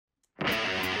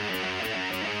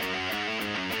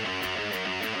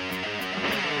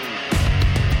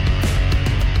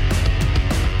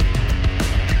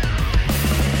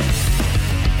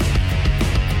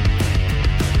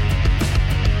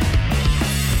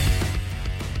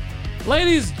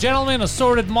Ladies, gentlemen,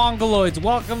 assorted mongoloids,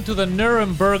 welcome to the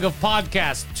Nuremberg of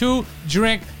podcasts. 2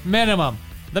 drink minimum.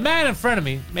 The man in front of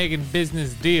me making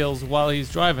business deals while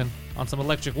he's driving on some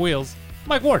electric wheels,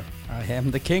 Mike Ward. I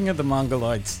am the king of the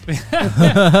mongoloids.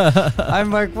 I'm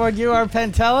Mike Ward. You are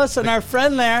Pantelis, and our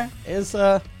friend there is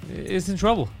in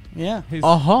trouble. Yeah.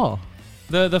 The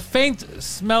faint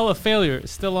smell of failure is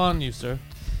still on you, sir.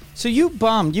 So you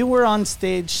bombed. You were on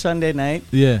stage Sunday night.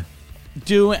 Yeah.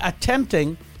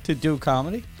 Attempting to do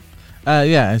comedy. I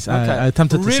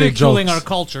attempted to say jokes. Ridiculing our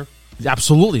culture.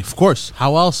 Absolutely, of course.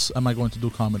 How else am I going to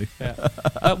do comedy? Yeah.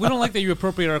 We don't like that you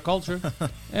appropriate our culture.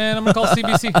 And I'm going to call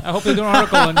CBC. I hope they do an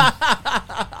article on you.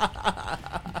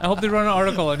 I hope they run an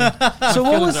article on you. So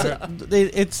what was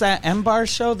it's that M-Bar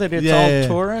show that it's all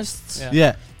tourists?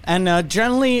 Yeah. And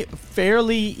generally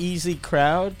fairly easy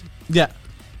crowd. Yeah.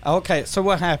 Okay, so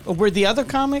what happened? Were the other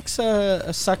comics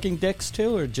sucking dicks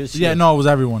too, or just you? Yeah, no, it was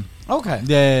everyone. Okay.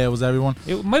 Yeah, it was everyone.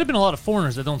 It might have been a lot of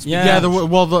foreigners that don't speak. Yeah.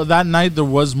 That night there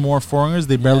was more foreigners.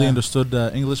 They barely understood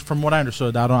English. From what I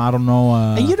understood, I don't know.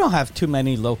 And you don't have too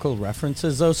many local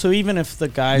references though. So even if the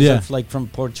guys are like from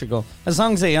Portugal, as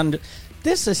long as they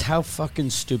this is how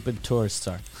fucking stupid tourists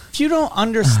are. If you don't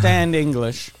understand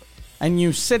English, and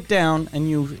you sit down and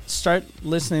you start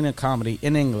listening to comedy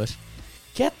in English,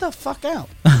 get the fuck out.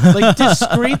 Like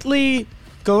discreetly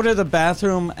go to the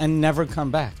bathroom and never come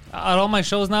back. At all my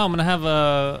shows now, I'm going to have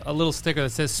a little sticker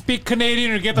that says, speak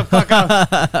Canadian or get the fuck out.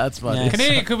 That's funny. Yes.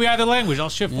 Canadian could be either language. I'll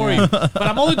shift for you. But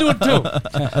I'm only doing 2.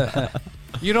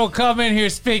 You don't come in here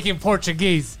speaking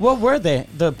Portuguese. What were they,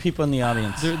 the people in the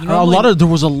audience? There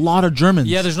was a lot of Germans.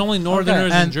 Yeah, there's normally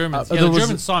Northerners and Germans. The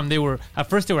Germans saw him. At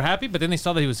first they were happy, but then they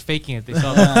saw that he was faking it. They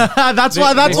saw that. That's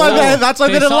why they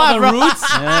didn't laugh, bro.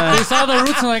 They saw the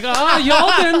roots and like,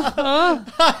 Jordan.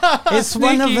 It's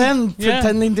one of them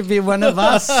pretending to be one of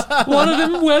us. One of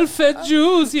them well-fed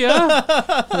Jews, yeah.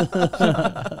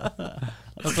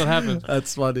 That's what happened.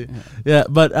 That's funny. Yeah,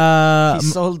 but he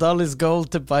sold all his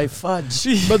gold to buy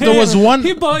fudge. But there was one.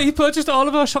 He purchased all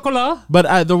of our chocolat.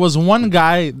 But there was one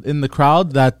guy in the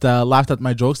crowd that laughed at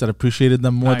my jokes, that appreciated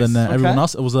them more than everyone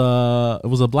else. It was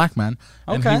a black man,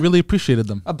 and he really appreciated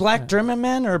them. A black German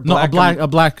man or a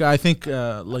black. I think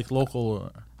like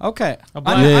local. Okay, I'm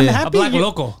happy. A black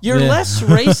local. You're less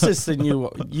racist than you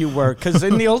were, because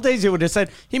in the old days you would have said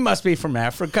he must be from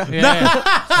Africa.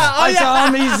 I saw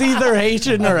him; he's either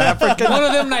Asian or African. One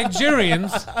of them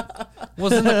Nigerians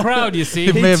was in the crowd. You see,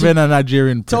 he may have been a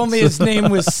Nigerian. Told me his name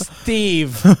was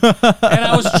Steve, and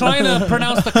I was trying to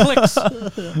pronounce the clicks,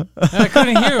 and I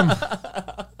couldn't hear him.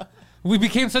 We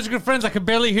became such good friends; I could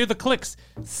barely hear the clicks.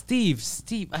 Steve,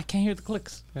 I can't hear the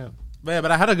clicks. Yeah. Yeah,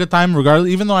 but I had a good time regardless.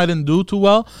 Even though I didn't do too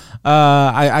well,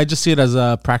 I just see it as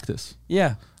a practice.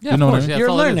 Yeah, you know what I mean?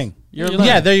 You're learning.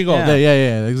 Yeah, there you go.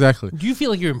 Yeah, exactly. Do you feel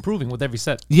like you're improving with every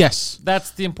set? Yes. That's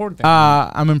the important thing.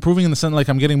 I'm improving in the sense like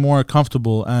I'm getting more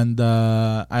comfortable, and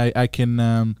I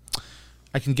can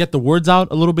get the words out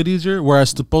a little bit easier.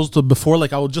 Whereas opposed to before,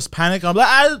 like I would just panic. I'm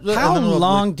like, how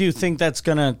long do you think that's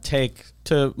gonna take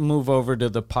to move over to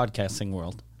the podcasting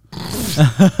world?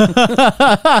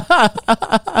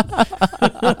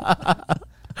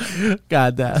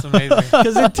 God damn. That's amazing.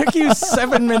 Because it took you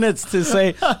 7 minutes to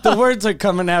say the words are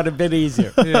coming out a bit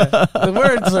easier. Yeah. The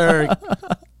words are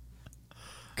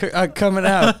coming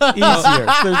out easier.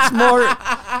 So it's more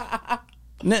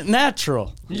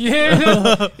natural.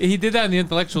 Yeah. He did that in the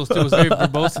intellectuals too. It was very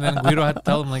verbose, and then Guido had to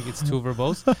tell him like it's too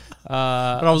verbose. But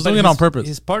I was doing it on purpose.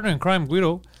 His partner in crime,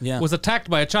 Guido, was attacked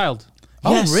by a child.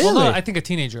 Yes. Oh, really? Well, no, I think a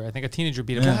teenager.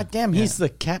 beat him. God damn, he's the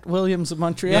Cat Williams of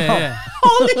Montreal. Yeah.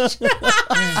 Holy shit.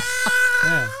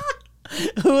 Yeah.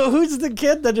 Who's the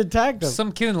kid that attacked him?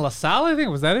 Some kid in La Salle, I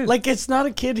think. Was that it? Like, it's not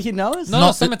a kid he knows?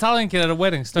 No, some Italian kid at a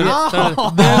wedding. Who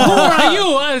are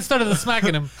you? I started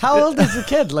smacking him. How old is the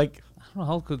kid? Like, I don't know,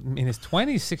 how old could, in his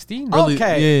 20s, 16?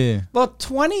 Okay. Yeah. Well,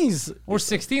 20s. Or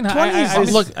 16.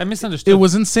 20s. I misunderstood. It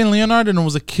was in St. Leonard, and it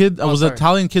was a kid. It was an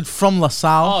Italian kid from La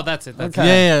Salle. Oh, that's it.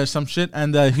 Yeah, some shit.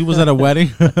 And he was at a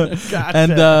wedding.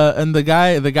 And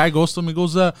the guy goes to him. He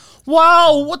goes,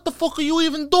 "Wow, what the fuck are you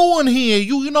even doing here?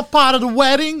 You're not part of the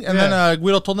wedding." And then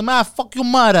Guido told him, "Fuck your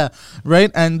mother," right?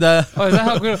 And is that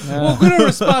how Guido? Well, Guido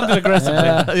responded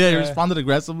aggressively. He responded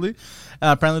aggressively.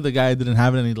 Apparently the guy didn't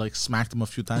have it, and he like smacked him a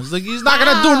few times. He's like, he's not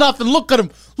gonna do nothing. Look at him.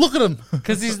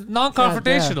 Because he's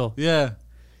non-confrontational. Yeah.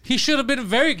 He should have bit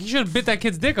that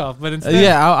kid's dick off, but instead,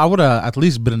 I would have at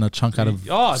least bitten a chunk out of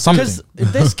something. Because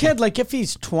this kid, like, if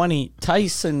he's 20,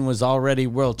 Tyson was already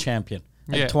world champion.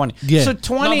 at 20. Yeah. So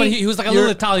 20. No, but he was like a little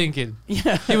Italian kid.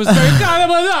 Yeah. He was very.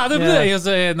 He was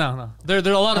no. There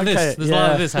are a lot of this. There's a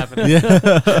lot of this happening.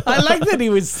 I like that he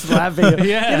was slapping him.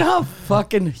 Yeah. You know how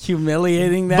fucking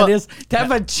humiliating that is to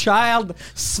have a child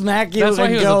smack you That's why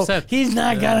and he was go, upset. he's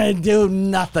not gonna do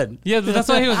nothing. Yeah, that's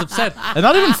why he was upset. And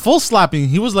not even full slapping.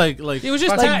 He was like It was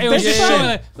just Like it was this just shit. showing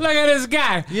like, look at this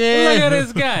guy. Yeah. Look at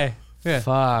this guy. Yeah.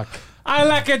 Fuck. I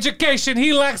lack education.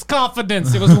 He lacks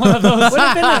confidence. It was one of those. Would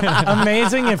have been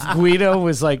amazing if Guido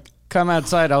was like, come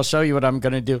outside, I'll show you what I'm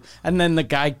gonna do. And then the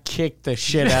guy kicked the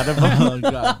shit out of him. oh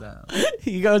god damn.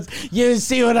 He goes, you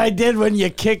see what I did when you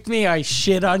kicked me? I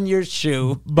shit on your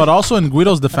shoe. But also in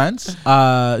Guido's defense,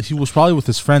 he was probably with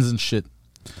his friends and shit.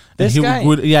 This and guy?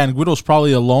 and Guido's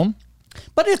probably alone.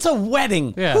 But it's a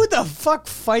wedding. Yeah. Who the fuck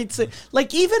fights it?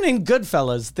 Like, even in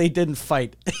Goodfellas, they didn't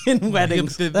fight in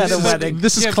weddings at a wedding.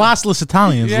 This is Yeah, classless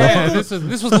Italians. Yeah, this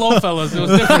was low fellas. It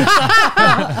was different.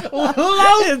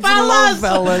 It's low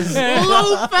fellas.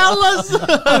 Hello, fellas.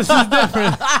 This is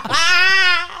different.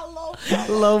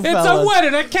 Low It's fellas. a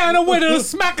wedding. I can't win to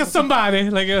smack of somebody.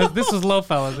 Like this was low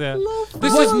fellas. Yeah.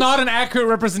 This is not an accurate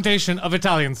representation of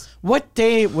Italians. What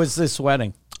day was this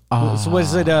wedding?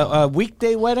 Was it a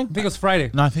weekday wedding? I think it was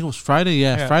Friday. No, I think it was Friday.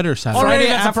 Yeah, Friday or Saturday. Friday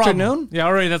that's a problem. afternoon? Yeah,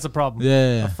 already that's a problem.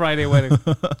 Yeah. A Friday wedding.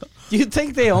 Do you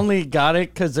think they only got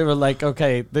it because they were like,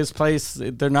 okay, this place,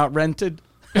 they're not rented?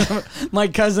 My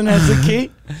cousin has a key.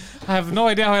 I have no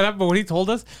idea how it happened, but when he told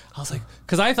us, I was like,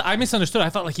 because I misunderstood. I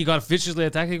thought like he got viciously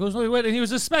attacked. He goes, no, wait, and he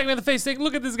was just smacking me in the face, saying,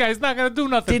 "Look at this guy. He's not gonna do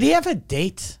nothing." Did he have a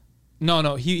date?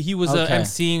 No, he was Okay.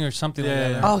 emceeing or something like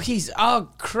that. Oh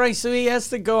Christ! So he has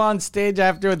to go on stage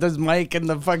after with his mic and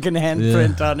the fucking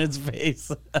handprint on his face.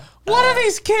 What are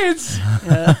these kids?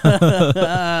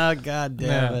 Oh God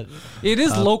damn it! It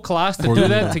is low class to poor do guy.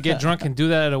 that, to get drunk and do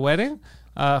that at a wedding.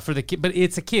 For the kid, but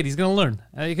it's a kid. He's gonna learn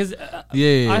because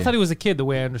Yeah. I thought he was a kid the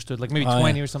way I understood, like maybe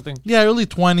 20 or something. Yeah, early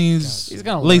 20s, He's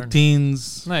gonna late learn.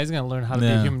 teens. No, he's gonna learn how to be a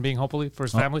Yeah. human being, hopefully, for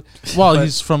his family. Well, But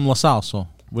he's from LaSalle, so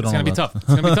we it's don't gonna know be that. tough. It's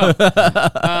gonna be tough.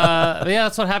 But yeah,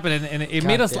 that's what happened, and it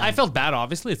made us. damn. I felt bad.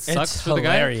 Obviously, it sucks It's for the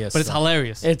guy, hilarious, but it's though.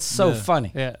 hilarious. It's so Yeah.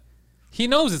 funny. Yeah, he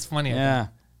knows it's funny. I think. Yeah.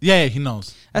 Yeah, he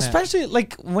knows. Especially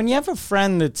like when you have a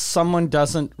friend that someone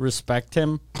doesn't respect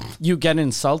him, you get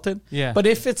insulted. Yeah. But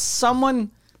if it's someone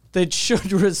that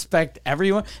should respect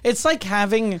everyone, it's like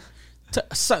having.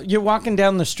 So you're walking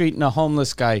down the street and a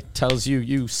homeless guy tells you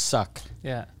you suck.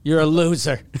 Yeah. You're a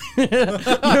loser. You're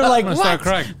like, gonna start what?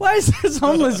 crying. Why is this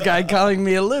homeless guy calling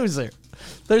me a loser?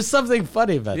 There's something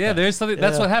funny about Yeah, that. there's something.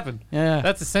 That's Yeah. what happened. Yeah.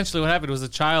 That's essentially what happened. It was a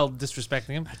child disrespecting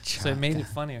him, so it made it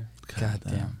funnier. God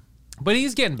damn. But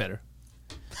he's getting better.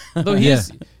 Though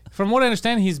he's, from what I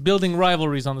understand, he's building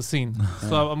rivalries on the scene.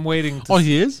 So I'm waiting. To Oh,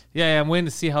 he is? yeah, I'm waiting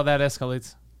to see how that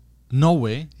escalates. No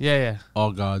way. Yeah.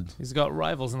 Oh, God. He's got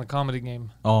rivals in the comedy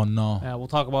game. Oh, no. Yeah, we'll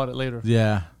talk about it later.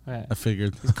 Yeah, Yeah. I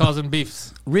figured. He's causing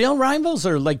beefs. Real rivals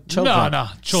or like children? No,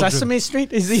 children. Sesame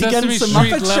Street? Is he Sesame getting some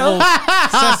Street Muppet level,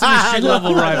 Show? Sesame Street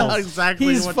level rivals. exactly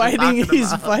He's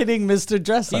fighting Mr.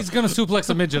 Dresser. He's gonna suplex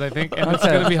a midget, I think, and it's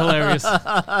gonna be hilarious.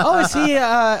 Oh, is he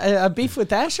a beef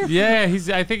with Asher? Yeah,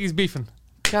 I think he's beefing.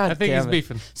 God I think damn he's it.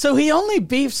 beefing. So he only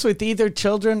beefs with either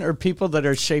children or people that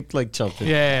are shaped like children.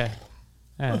 Yeah.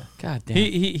 God damn.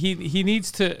 He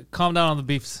needs to calm down on the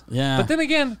beefs. Yeah. But then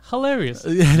again, hilarious.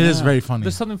 It is very funny.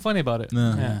 There's something funny about it.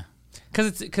 Yeah.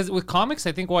 Because with comics,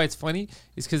 I think why it's funny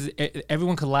is because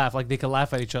everyone could laugh. Like they can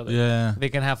laugh at each other. Yeah. They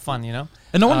can have fun. You know.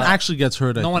 And no one actually gets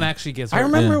hurt. No one actually gets hurt. I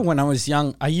remember when I was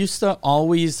young, I used to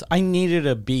always, I needed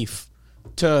a beef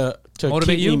to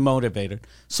Motivate keep you? me motivated.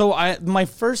 So my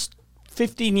first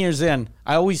 15 years in,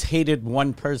 I always hated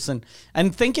one person.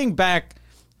 And thinking back,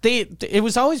 it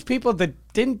was always people that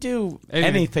didn't do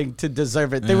anything to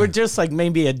deserve it. They were just like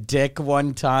maybe a dick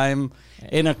one time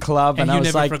in a club, And and I you was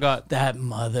never like, forgot. that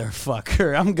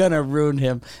motherfucker, I'm gonna ruin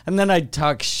him. And then I'd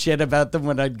talk shit about them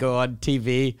when I'd go on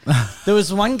TV. There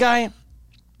was one guy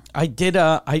I did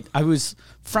I was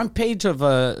front page of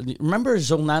remember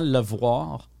Journal Le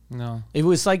Voir? No. It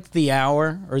was like The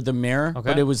Hour or The Mirror, Okay.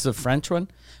 but it was the French one.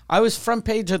 I was front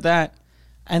page of that,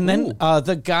 and then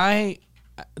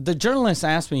the journalist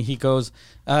asked me. He goes,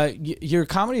 "Your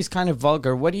comedy is kind of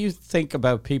vulgar. What do you think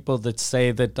about people that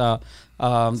say that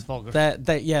vulgar.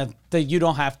 that you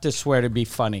don't have to swear to be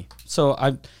funny?" So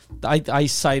I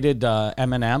cited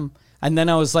Eminem, and then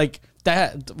I was like,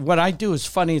 "That what I do is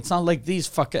funny. It's not like these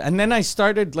fucking." And then I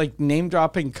started like name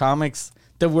dropping comics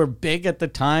that were big at the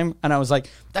time, and I was like,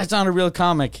 that's not a real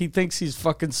comic. He thinks he's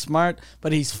fucking smart,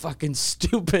 but he's fucking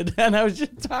stupid. And I was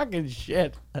just talking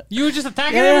shit. You were just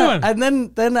attacking everyone. And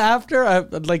then after,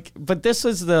 but this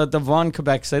was the Vaughan,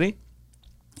 Quebec City.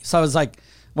 So I was like,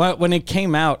 when it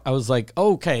came out, I was like,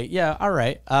 okay, yeah, all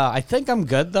right. I think I'm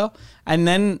good though. And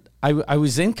then I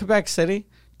was in Quebec City,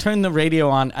 turned the radio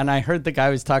on, and I heard the guy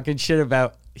was talking shit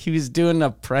about. He was doing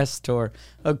a press tour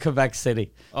of Quebec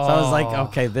City. So I was like,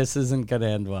 okay, this isn't gonna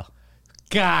end well.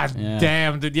 God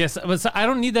damn, dude. Yes, but I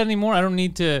don't need that anymore. I don't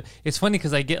need to. It's funny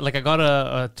because I got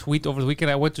a tweet over the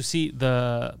weekend. I went to see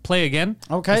the play again.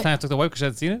 Okay. This time I took the wife because she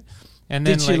hadn't seen it. And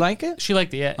then, did she like it? She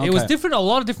liked it. Yeah, Okay. it was different. A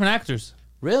lot of different actors.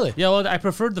 Really? Yeah, well, I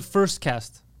preferred the first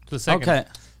cast to the second. Okay.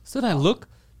 So then I look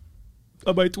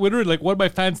on my Twitter, and like one of my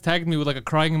fans tagged me with like a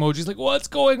crying emoji. He's like, "What's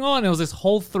going on?" And it was this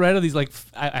whole thread of these like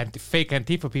fake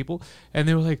Antifa people, and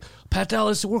they were like, "Pat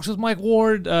Ellis works with Mike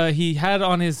Ward. He had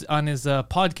on his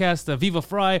podcast Viva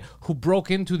Fry, who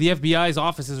broke into the FBI's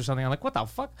offices or something." I'm like, "What the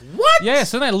fuck? What?" Yeah.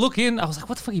 So then I look in. I was like,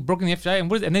 "What the fuck? He broke in the FBI?" And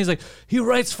then he's like, "He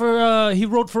wrote for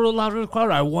a Louder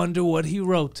Crowd. I wonder what he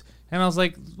wrote." And I was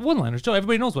like, "One-liners, Joe.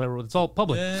 Everybody knows what I wrote. It's all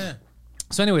public." Yeah.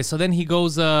 So anyway, so then he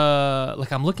goes,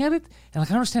 like I'm looking at it, and like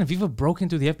I don't understand. Viva broke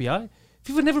into the FBI.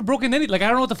 Viva never broke into any. Like I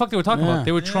don't know what the fuck they were talking about.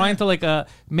 They were trying to like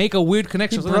make a weird He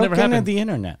connection. So that broke never into happened. the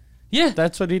internet. Yeah,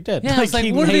 That's what he did. yeah. I was like,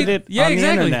 he what made did it on the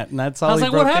internet, and that's all I was he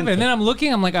like, what broke happened? into. And then I'm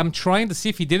looking. I'm like, I'm trying to see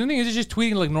if he did anything. Is he just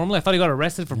tweeting like normally? I thought he got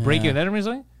arrested for breaking and entering or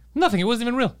something. Nothing. It wasn't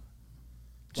even real.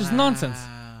 Just nonsense.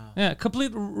 Yeah,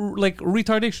 complete like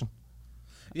retardation.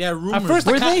 Yeah, rumors. At first,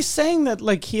 Were they saying that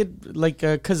like he had like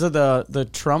because of the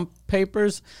Trump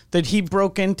papers that he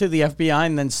broke into the FBI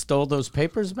and then stole those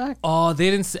papers back? Oh,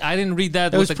 they didn't. I didn't read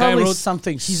that. There What was the guy probably wrote.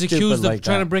 something He's stupid accused of like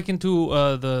trying that. to break into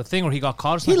the thing, or he got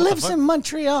caught. Or He something. What the lives fuck? in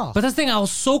Montreal. But that's the thing, I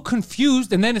was so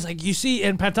confused. And then it's like, you see,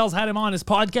 and Patel's had him on his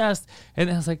podcast. And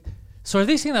I was like, so are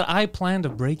they saying that I plan to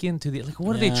break into the, like,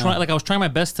 what are they trying? Like, I was trying my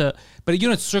best to, but you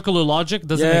know, it's circular logic,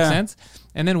 doesn't make sense.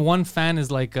 And then one fan is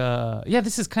like, yeah,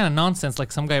 this is kind of nonsense.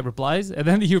 Like some guy replies. And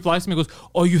then he replies to me and goes,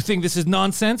 oh, you think this is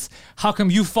nonsense? How come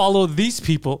you follow these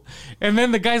people? And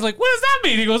then the guy's like, what does that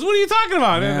mean? He goes, what are you talking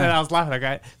about? And then I was laughing at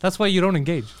that guy. That's why you don't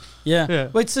engage. Yeah.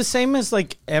 But it's the same as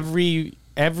like every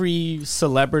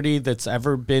celebrity that's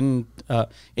ever been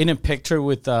in a picture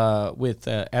with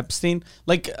Epstein.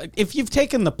 Like if you've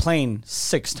taken the plane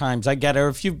 6 times, I get it. Or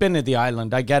if you've been to the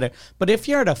island, I get it. But if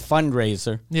you're at a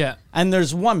fundraiser, and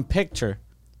there's one picture,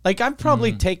 like I've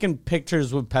probably taken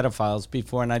pictures with pedophiles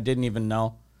before, and I didn't even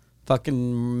know.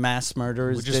 Fucking mass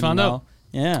murderers. We just didn't found know. out.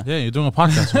 Yeah. Yeah, you're doing a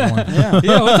podcast.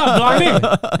 Yeah, what's up, Blarney?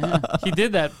 He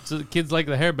did that so the kids like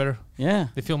the hair better. Yeah.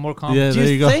 They feel more confident. Yeah, Do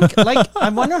there you you go. think, like, I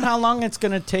wonder how long it's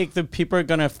going to take that people are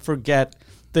going to forget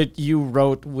that you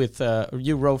wrote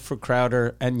for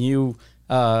Crowder and you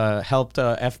helped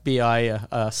a FBI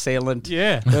assailant.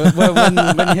 Yeah.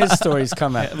 When his stories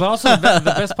come out. But also,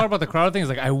 the best part about the Crowder thing is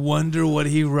like, I wonder what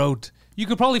he wrote. You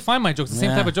could probably find my jokes, the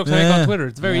same type of jokes I make on Twitter.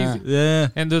 It's very easy. Yeah.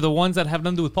 And they're the ones that have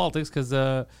nothing to do with politics because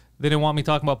they didn't want me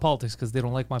talking about politics because they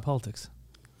don't like my politics,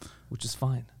 which is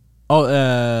fine.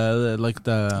 Oh, like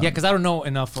the... Yeah, because I don't know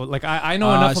enough. Like I know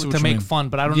I enough see what to you make mean. fun,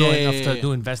 but I don't know enough to yeah.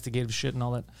 do investigative shit and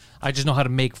all that. I just know how to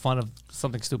make fun of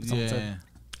something stupid someone said.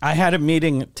 I had a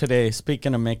meeting today,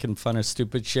 speaking of making fun of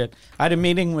stupid shit. I had a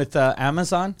meeting with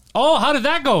Amazon. Oh, how did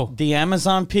that go? The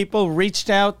Amazon people reached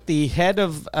out. The head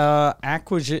of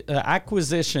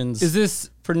acquisitions Is this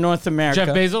for North America.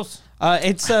 Jeff Bezos?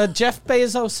 It's Jeff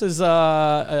Bezos'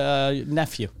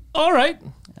 nephew. All right.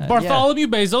 Bartholomew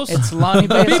Bezos. It's Lonnie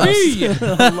Bezos. BB.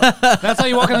 That's how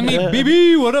you walk in the meet.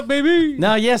 BB, what up, baby?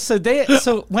 No, yes. So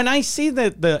when I see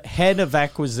the head of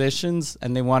acquisitions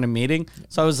and they want a meeting,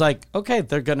 so I was like, okay,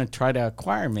 they're gonna try to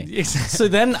acquire me. So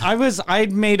then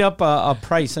I'd made up a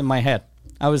price in my head.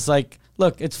 I was like,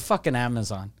 look, it's fucking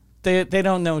Amazon. They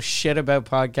don't know shit about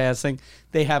podcasting.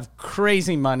 They have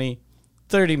crazy money,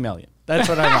 $30 million. That's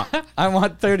what I want. I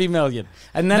want $30 million.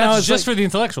 And then That's I was just like, for the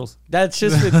intellectuals. that's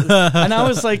just, and I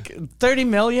was like, $30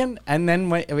 million. And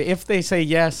then if they say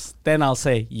yes, then I'll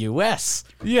say US.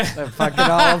 Yeah. Fucking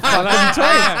all fucking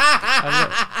twice.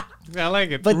 I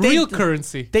like it. But Real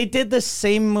currency. They did the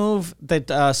same move that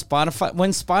Spotify,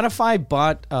 when Spotify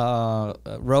bought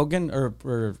Rogan or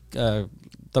the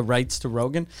rights to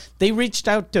Rogan, they reached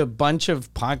out to a bunch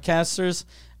of podcasters.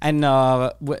 And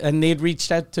they'd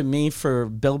reached out to me for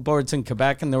billboards in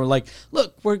Quebec, and they were like,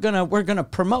 "Look, we're gonna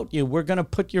promote you. We're gonna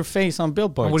put your face on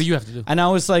billboards." And what do you have to do? And I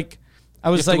was like,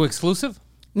 You have to go exclusive?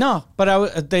 no,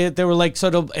 but they were like, so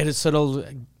it'll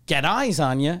get eyes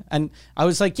on you, and I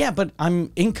was like, yeah, but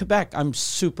I'm in Quebec. I'm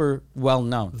super well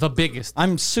known. The biggest.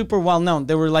 I'm super well known.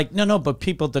 They were like, no, but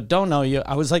people that don't know you.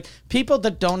 I was like, people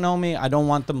that don't know me, I don't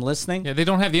want them listening. Yeah, they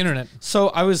don't have the internet. So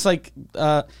I was like,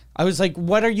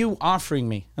 what are you offering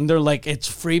me? And they're like, it's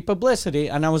free publicity.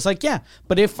 And I was like, yeah,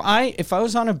 but if I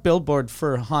was on a billboard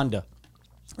for Honda,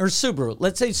 or Subaru.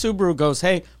 Let's say Subaru goes,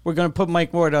 hey, we're going to put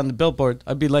Mike Ward on the billboard.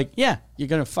 I'd be like, yeah, you're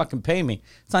going to fucking pay me.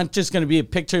 It's not just going to be a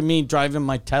picture of me driving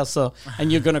my Tesla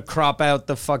and you're going to crop out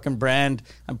the fucking brand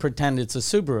and pretend it's a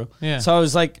Subaru. Yeah. So I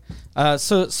was like,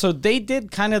 so they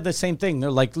did kind of the same thing.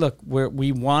 They're like, look,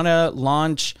 we want to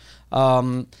launch, we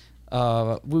want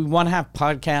to have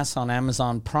podcasts on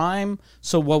Amazon Prime.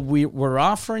 So what we're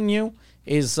offering you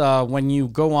is when you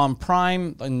go on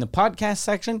Prime in the podcast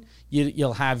section,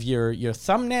 you'll have your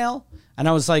thumbnail. And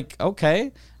I was like,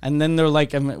 okay. And then they're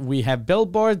like, we have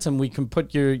billboards and we can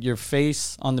put your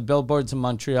face on the billboards in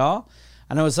Montreal.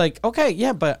 And I was like, okay,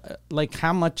 yeah, but like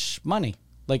how much money?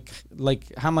 Like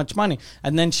how much money?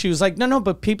 And then she was like, no,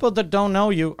 but people that don't know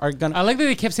you are going to... I like that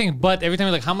they kept saying but every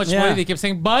time. Like, how much money? They kept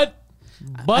saying but.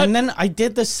 And then I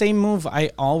did the same move I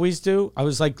always do. I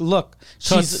was like, look,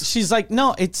 she's like,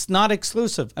 no, it's not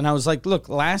exclusive. And I was like, look,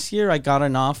 last year I got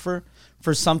an offer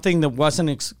for something that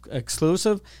wasn't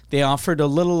exclusive. They offered a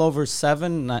little over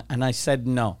 7 and I said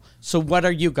no. So what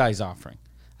are you guys offering?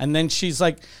 And then she's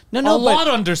like, no, a lot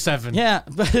under 7. Yeah,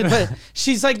 but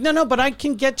she's like, no, but I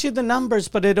can get you the numbers,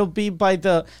 but it'll be by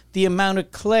the amount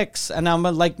of clicks. And I'm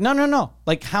like, no.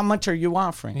 Like, how much are you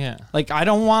offering? Yeah. Like, I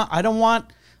don't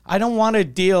want a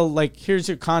deal like, here's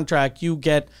your contract, you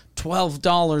get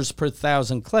 $12 per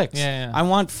 1,000 clicks. Yeah. I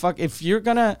want if you're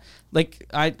gonna like,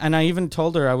 I even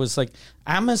told her, I was like,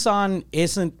 Amazon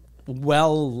isn't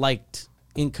well liked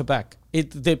in Quebec.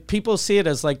 The people see it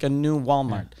as like a new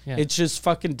Walmart. Yeah. It's just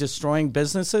fucking destroying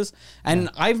businesses, and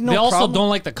I've no. They also problem. don't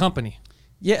like the company.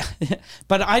 Yeah,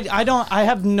 but I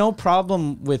have no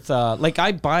problem with, like,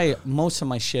 I buy most of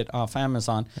my shit off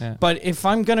Amazon. Yeah. But if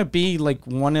I'm going to be, like,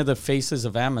 one of the faces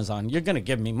of Amazon, you're going to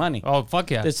give me money. Oh, fuck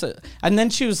yeah. And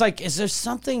then she was like, is there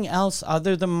something else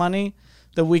other than money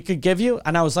that we could give you?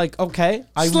 And I was like, okay.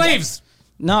 Slaves!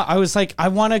 No, I was like, I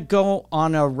want to go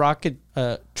on a rocket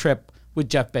trip with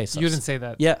Jeff Bezos. You didn't say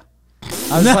that. Yeah.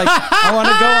 I was like, I want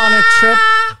to go on a trip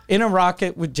in a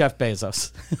rocket with Jeff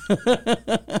Bezos.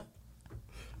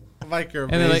 Mike, you're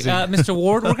and they're like, Mr.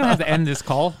 Ward, we're going to have to end this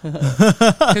call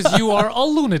because you are a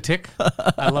lunatic.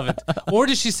 I love it. Or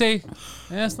did she say,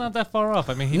 it's not that far off?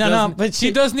 I mean,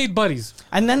 he does need buddies.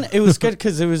 And then it was good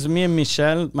because it was me and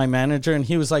Michel, my manager, and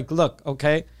he was like, look,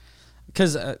 okay.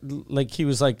 Because like he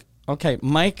was like, okay,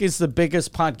 Mike is the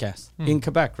biggest podcast in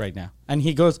Quebec right now. And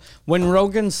he goes, when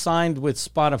Rogan signed with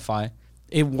Spotify,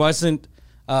 it wasn't,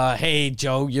 hey,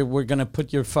 Joe, we're going to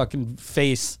put your fucking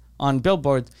face on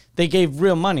billboards. They gave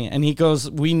real money. And he goes,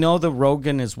 we know that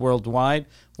Rogan is worldwide,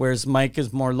 whereas Mike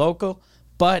is more local.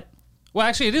 But... Well,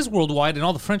 actually, it is worldwide in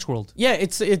all the French world. Yeah,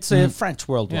 it's a French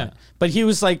worldwide. Yeah. But he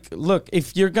was like, look,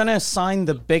 if you're going to sign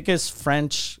the biggest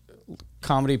French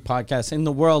comedy podcast in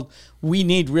the world, we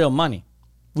need real money.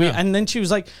 And then she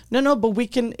was like, no, but we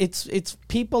can, it's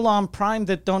people on Prime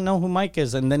that don't know who Mike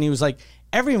is. And then he was like,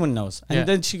 everyone knows. And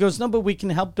then she goes, no, but we can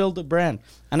help build a brand.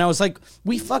 And I was like,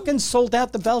 we fucking sold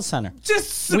out the Bell Center.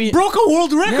 We broke a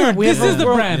world record. Yeah, this is the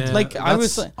brand. Yeah, like I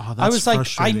was like,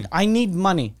 I need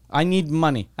money. I need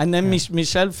money. And then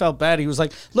Michel felt bad. He was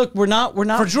like, look, we're not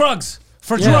for drugs.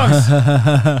 For drugs.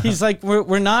 He's like,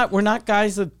 we're not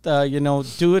guys that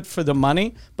do it for the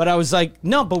money. But I was like,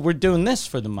 no, but we're doing this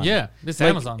for the money. Yeah, this like,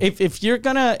 Amazon. If you're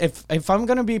gonna if I'm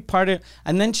gonna be part of,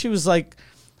 and then she was like,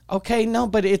 okay, no,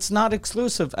 but it's not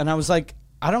exclusive. And I was like,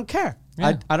 I don't care.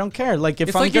 Yeah. I don't care. Like if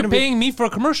it's I'm like you're paying me for a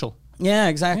commercial. Yeah,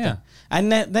 exactly. Yeah.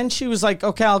 And then she was like,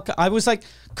 okay, I was like,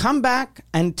 come back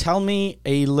and tell me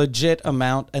a legit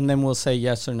amount, and then we'll say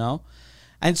yes or no.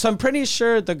 And so I'm pretty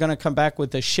sure they're going to come back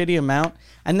with a shitty amount.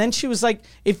 And then she was like,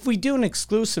 if we do an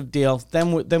exclusive deal,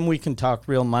 then we can talk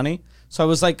real money. So I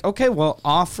was like, okay, well,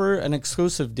 offer an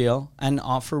exclusive deal and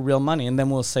offer real money, and then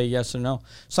we'll say yes or no.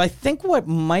 So I think what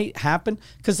might happen,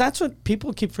 because that's what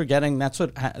people keep forgetting, that's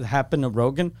what happened to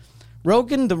Rogan.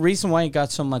 Rogan, the reason why he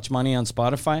got so much money on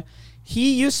Spotify,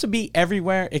 he used to be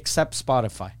everywhere except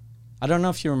Spotify. I don't know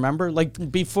if you remember,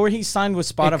 like before he signed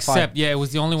with Spotify. Except, yeah, it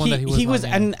was the only one that he was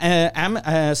on. And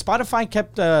Spotify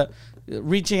kept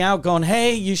reaching out, going,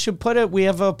 hey, you should put it. We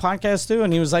have a podcast too.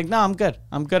 And he was like, no, I'm good.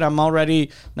 I'm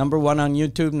already number 1 on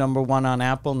YouTube, number 1 on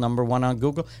Apple, number 1 on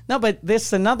Google. No, but this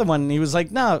is another one. And he was like,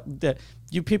 no,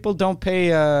 you people don't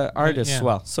pay artists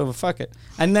well. So fuck it.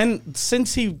 And then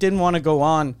since he didn't want to go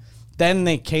on, then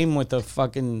they came with a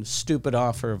fucking stupid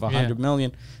offer of $100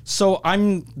 million. So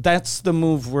that's the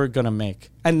move we're going to make.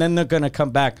 And then they're going to come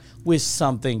back with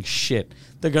something shit.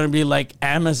 They're going to be like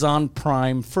Amazon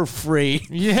Prime for free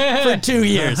for 2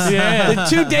 years. The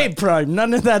 2-day Prime.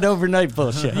 None of that overnight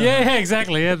bullshit. Yeah,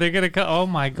 exactly. Yeah, they're going to come. Oh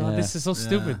my God, this is so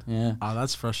stupid. Yeah. Oh,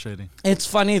 that's frustrating. It's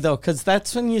funny though, because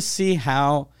that's when you see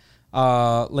how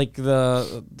like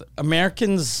the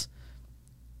Americans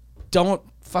don't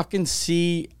fucking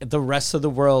see the rest of the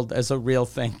world as a real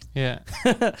thing. Yeah.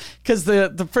 Because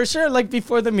the for sure, like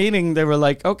before the meeting, they were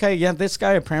like, okay, yeah, this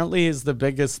guy apparently is the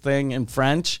biggest thing in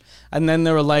French. And then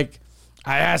they were like,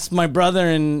 I asked my brother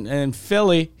in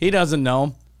Philly, he doesn't know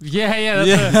him. Yeah.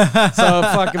 That's So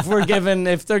fuck, if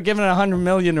they're giving 100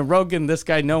 million to Rogan, this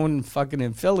guy no one fucking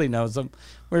in Philly knows him.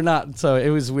 We're not. So it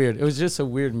was weird. It was just a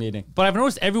weird meeting. But I've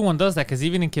noticed everyone does that because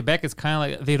even in Quebec, it's kind of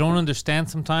like they don't understand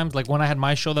sometimes. Like when I had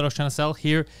my show that I was trying to sell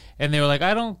here, and they were like,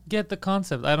 I don't get the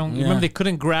concept. I don't remember they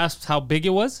couldn't grasp how big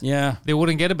it was. Yeah. They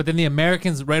wouldn't get it. But then the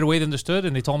Americans right away they understood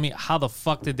and they told me, how the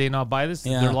fuck did they not buy this?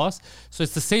 Yeah. They're lost. So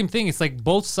it's the same thing. It's like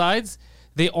both sides,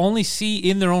 they only see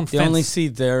in their own They fence. only see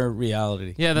their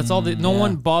reality. Yeah, that's all. No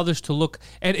one bothers to look,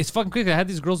 and it's fucking crazy. I had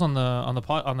these girls on the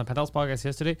Pantelis podcast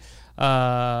yesterday,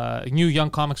 new young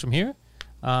comics from here,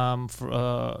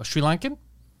 for Sri Lankan.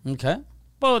 Okay.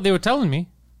 Well, they were telling me,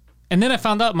 and then I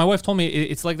found out. My wife told me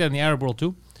it's like that in the Arab world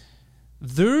too.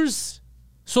 They're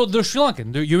Sri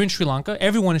Lankan. You're in Sri Lanka.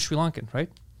 Everyone is Sri Lankan, right?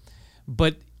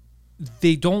 But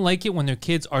they don't like it when their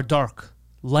kids are dark,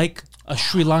 like a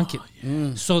Sri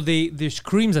Lankan. So there's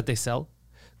creams that they sell,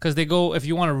 because they go, if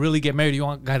you want to really get married, you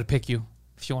want a guy to pick you.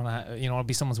 If you want to,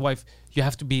 be someone's wife, you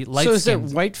have to be light skinned. So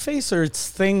is it white face or it's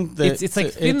thing that it's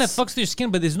like thin that fucks with your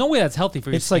skin, but there's no way that's healthy for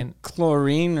your skin. It's like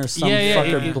chlorine or some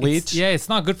fucking bleach. It's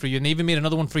not good for you. And they even made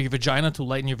another one for your vagina to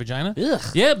lighten your vagina. Ugh.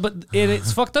 Yeah, but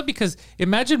it's fucked up because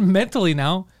imagine mentally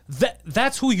now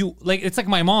that's who you like. It's like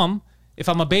my mom. If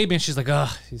I'm a baby and she's like,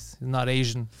 he's not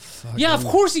Asian. Yeah, of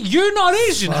course you're not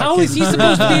Asian. How is he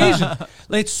supposed to be Asian?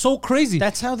 Like, it's so crazy.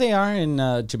 That's how they are in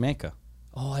Jamaica.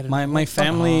 Oh, I don't know. My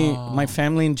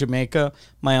family in Jamaica.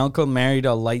 My uncle married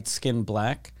a light skinned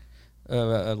black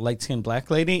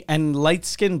lady, and light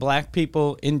skinned black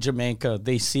people in Jamaica,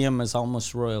 they see him as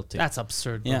almost royalty. That's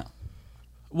absurd. Bro. Yeah.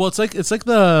 Well, it's like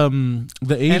the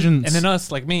Asians, and then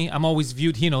us, like me, I'm always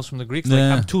viewed Hinos from the Greeks. Like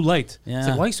I'm too light. Yeah. It's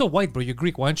like, why are you so white, bro? You're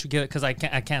Greek. Why don't you get it? Because I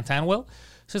can't tan well.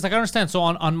 So it's like I understand. So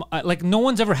on like no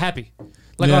one's ever happy.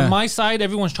 Like on my side,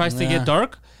 everyone tries to get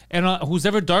dark, and who's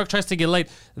ever dark tries to get light.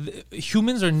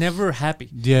 Humans are never happy.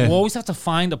 Yeah, we always have to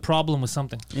find a problem with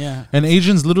something. Yeah, and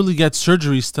Asians literally get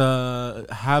surgeries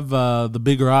to have the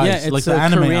bigger eyes, it's like the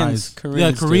anime eyes.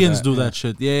 Koreans do that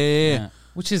shit. Yeah.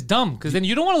 Which is dumb, because then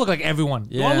you don't want to look like everyone.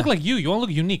 You want to look like you. You want to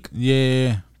look unique.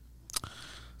 Yeah.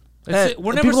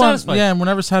 We're never satisfied. Yeah, we're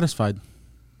never satisfied.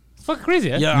 It's fucking crazy,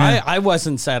 eh? Yeah, I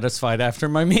wasn't satisfied after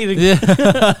my meeting. Yeah.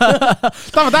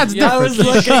 No, that's different. I was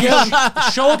looking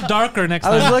at, show up darker next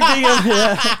time. I was looking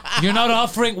at, You're not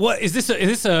offering, what, is this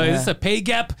a pay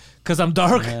gap? Because I'm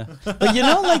dark? Yeah. But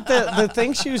like the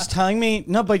thing she was telling me,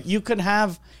 no, but you could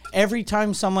have, every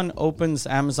time someone opens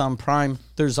Amazon Prime,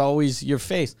 there's always your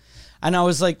face. And I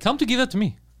was like, tell them to give that to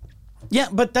me. Yeah,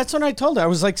 but that's what I told her. I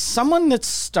was like, someone that's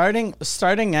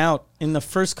starting out in the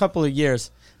first couple of years,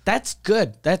 that's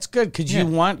good. That's good because you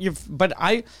want your. But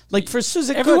I like for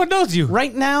Susan. Everyone knows you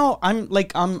right now.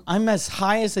 I'm as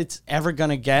high as it's ever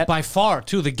gonna get by far.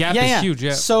 Too, the gap is huge.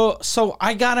 Yeah. So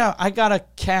I gotta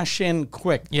cash in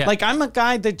quick. Yeah. Like I'm a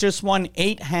guy that just won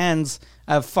 8 hands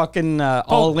of fucking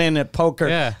all in at poker.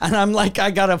 Yeah. And I'm like,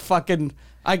 I gotta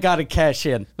cash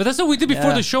in. But that's what we did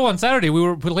before the show on Saturday. We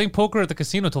were playing poker at the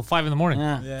casino till 5 a.m.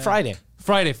 Yeah. Friday.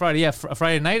 Yeah,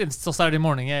 Friday night and still Saturday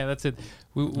morning. Yeah, that's it.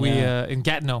 We in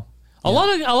Gatineau. A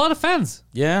lot of fans.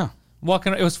 Yeah.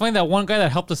 Walking. It was funny that one guy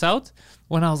that helped us out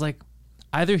when I was like,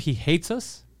 either he hates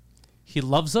us, he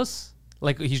loves us,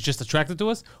 like he's just attracted to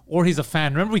us, or he's a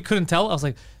fan. Remember, we couldn't tell. I was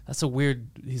like, that's a weird.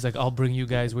 He's like, I'll bring you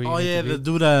guys where you. Oh need yeah, to be. the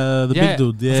dude, the big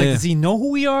dude. Yeah. I was like, does he know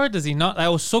who we are? Does he not? I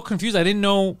was so confused. I didn't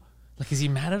know. Like, is he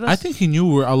mad at us? I think he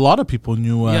knew. A lot of people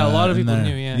knew. A lot of people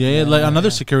knew. Yeah. Like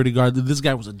another security guard. This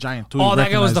guy was a giant too. Oh,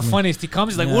 that guy was the funniest. He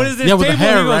comes. He's like, "What is this?" Yeah, with the table?"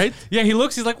 hair, He goes, right? Yeah, he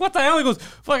looks. He's like, "What the hell?" He goes,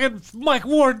 "Fucking Mike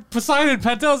Ward, Poseidon,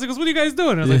 Pantelis." He goes, "What are you guys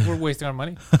doing?" I was like, "We're wasting our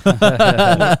money.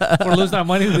 We're losing our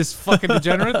money with this fucking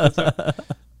degenerate."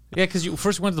 Yeah, because you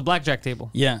first went to the blackjack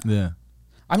table. Yeah. Yeah.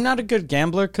 I'm not a good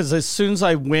gambler because as soon as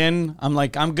I win, I'm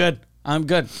like, I'm good.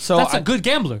 So that's a good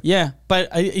gambler. Yeah, but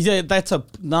that's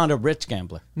not a rich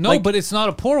gambler. No, but it's not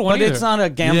a poor one But either. it's not a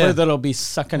gambler that'll be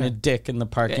sucking a dick in the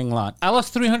parking lot. I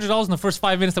lost $300 in the first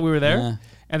 5 minutes that we were there. Yeah.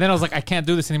 And then I was like, I can't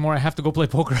do this anymore. I have to go play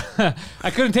poker.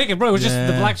 I couldn't take it, bro. It was just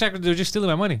the blackjack. They were just stealing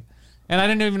my money. And I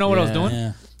didn't even know what I was doing.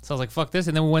 Yeah. So I was like, fuck this.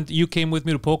 And then you came with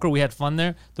me to poker. We had fun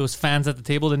there. There was fans at the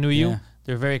table that knew you. Yeah.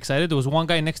 They were very excited. There was one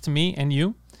guy next to me and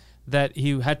you that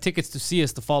he had tickets to see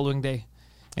us the following day.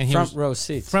 And he Front row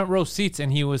seats.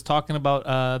 And he was talking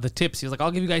about the tips. He was like,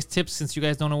 I'll give you guys tips since you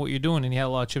guys don't know what you're doing. And he had a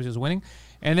lot of chips. He was winning.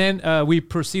 And then we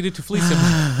proceeded to fleece him.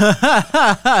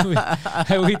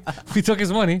 we took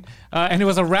his money, and it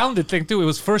was a rounded thing too. It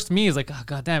was first me. He's like, oh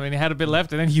goddamn, and he had a bit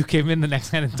left, and then you came in the next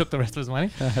hand and took the rest of his money.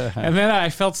 And then I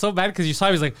felt so bad because you saw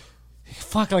he was like,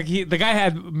 fuck, like the guy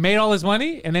had made all his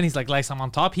money, and then he's like I'm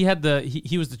on top. He had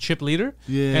he was the chip leader,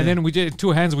 and then we did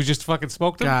 2 hands. We just fucking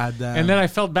smoked him. God damn. And then I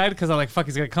felt bad because I'm like, fuck,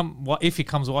 he's gonna come if he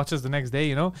comes watch us the next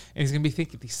day, and he's gonna be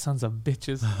thinking these sons of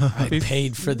bitches. I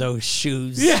paid for those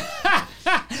shoes. Yeah,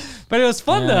 but it was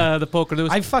fun. The poker.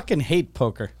 I fucking hate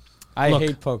poker. I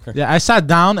hate poker. Yeah, I sat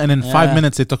down and in 5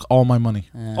 minutes they took all my money.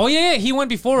 Yeah. Oh yeah, he went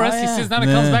before us. Yeah. He sits down and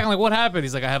comes back. I'm like, what happened?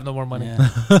 He's like, I have no more money. In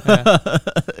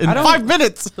 5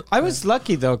 minutes. I was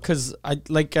lucky though, because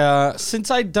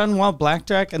since I'd done well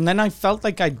blackjack, and then I felt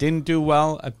like I didn't do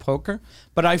well at poker,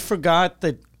 but I forgot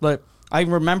that. But I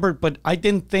remembered, but I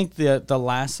didn't think the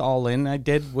last all in I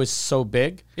did was so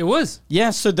big. It was.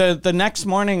 Yeah. So the next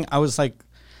morning I was like,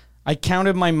 I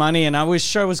counted my money and I was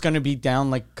sure I was going to be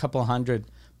down like a couple hundred.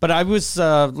 But I was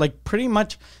like pretty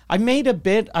much. I made a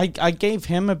bit. I gave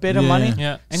him a bit of money.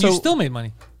 Yeah, and you still made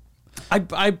money.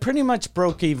 I pretty much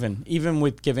broke even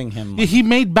with giving him money. He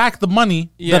made back the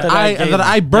money that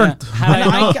I burnt.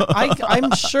 Yeah.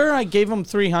 I'm sure I gave him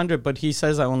 300, but he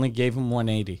says I only gave him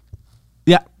 180.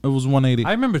 Yeah, it was 180.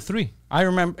 I remember 3. I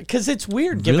remember because it's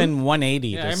weird giving 180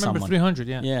 Yeah, to I remember someone. 300.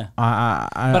 Yeah. Yeah.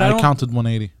 I counted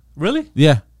 180. Really?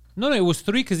 Yeah. No, it was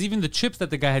 3 because even the chips that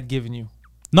the guy had given you.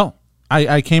 No,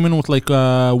 I came in with like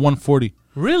 140.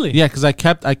 Really? Yeah, because I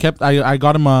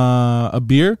got him a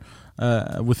beer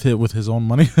with his own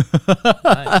money.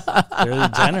 Nice. Really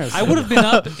generous. I would have been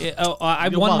up. I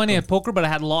You're won money welcome. at poker, but I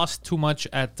had lost too much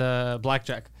at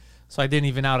blackjack, so I didn't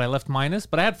even out. I left minus,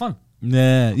 but I had fun.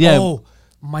 Yeah. Oh,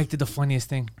 Mike did the funniest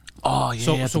thing. Oh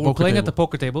yeah. So we're playing at the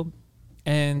poker table,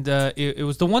 and it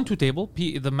was the 1-2 table.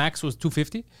 The max was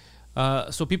 250.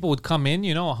 So people would come in,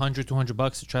 $100,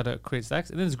 $200 to try to create stacks,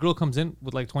 and then this girl comes in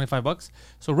with like $25.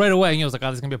 So right away, I was like, "Oh,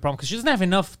 this is gonna be a problem," because she doesn't have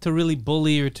enough to really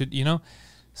bully or to,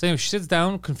 So anyway, she sits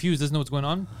down, confused, doesn't know what's going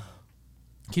on,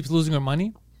 keeps losing her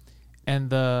money, and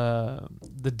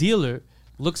the dealer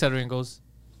looks at her and goes,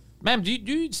 "Ma'am, do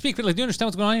you speak? Like, do you understand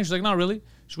what's going on here?" She's like, "Not really."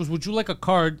 She goes, "Would you like a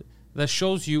card that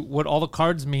shows you what all the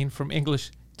cards mean from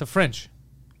English to French?"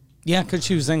 Yeah, because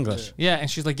she was English. Yeah, and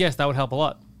she's like, "Yes, that would help a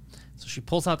lot." So she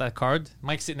pulls out that card.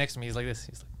 Mike's sitting next to me. He's like this.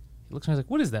 He looks at me. He's like,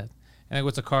 "What is that?" And I go,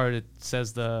 "It's a card. It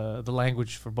says the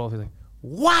language for both." He's like,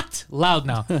 "What?" Loud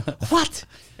now. "What?"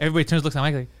 Everybody turns, looks at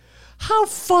Mike like, "How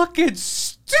fucking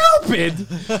stupid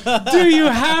do you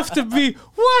have to be?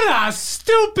 What a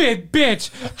stupid bitch!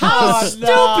 How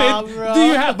stupid do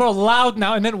you have?" Bro, loud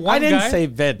now. And then one guy. I didn't say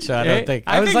bitch. I don't think.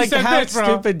 I I was think like, you said how bitch, bro.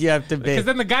 stupid you have to be. Because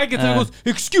then the guy gets in and goes,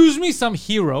 "Excuse me," some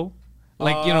hero.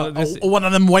 Like, this, one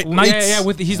of them white knights. Yeah.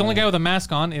 He's the only guy with a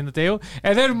mask on in the table.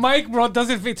 And then Mike, bro,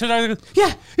 doesn't fit. Turns out and goes,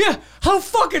 yeah, how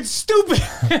fucking stupid.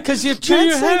 Because you're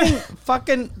translating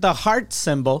fucking the heart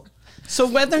symbol. So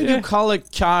whether you call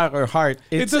it kya or heart,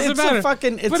 it doesn't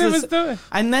matter.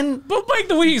 And then, but Mike,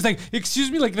 the way he's like, "Excuse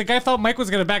me," like the guy thought Mike was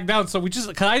gonna back down, so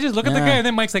can I just look at the guy? And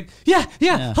then Mike's like,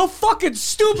 yeah, how fucking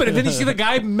stupid. And then you see the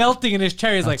guy melting in his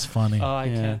chair. He's That's like, funny. "Oh,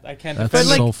 I can't." That's defend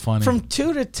so it." funny. from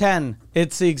 2 to 10,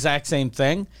 it's the exact same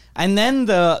thing. And then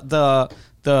the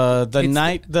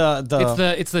night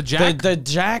It's the jack, the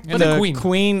jack, and the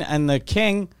queen, and the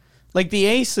king. Like the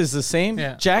ace is the same.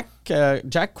 Yeah. Jack,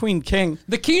 queen, king.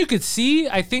 The king you could see.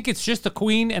 I think it's just the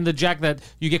queen and the jack that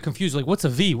you get confused. Like, what's a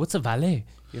V? What's a valet?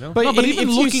 But, if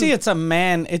you see it's a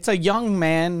man, it's a young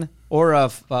man or a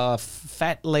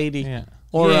fat lady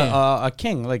or a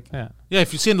king. Like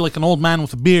if you see like an old man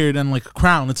with a beard and like a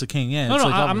crown, it's a king. Yeah. No,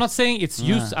 like I'm not saying it's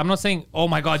used. I'm not saying, "Oh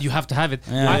my God, you have to have it."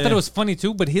 I thought it was funny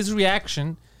too, but his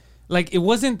reaction, like, it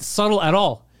wasn't subtle at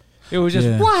all. It was just,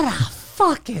 "What a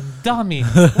fucking dummy!"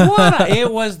 It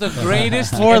was the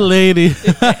greatest. Poor lady.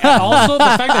 And also the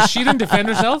fact that she didn't defend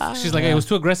herself. She's like, "It was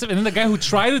too aggressive." And then the guy who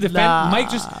tried to defend, Mike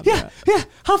just,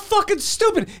 how fucking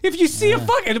stupid. If you see a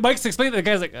fucking, and Mike's explaining, the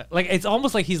guy's like, it's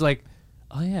almost like he's like,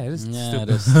 "Oh yeah, it is stupid."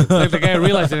 It is. Like the guy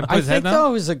realized it and put I his head think though down. I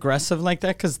was aggressive like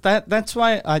that because that's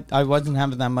why I wasn't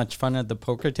having that much fun at the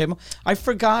poker table. I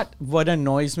forgot what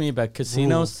annoys me about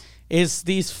casinos is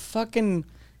these fucking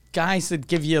guys that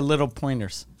give you little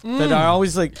pointers that are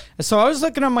always like. So I was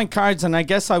looking at my cards and I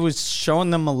guess I was showing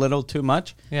them a little too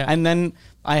much. Yeah. And then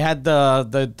I had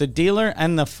the dealer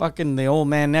and the old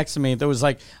man next to me that was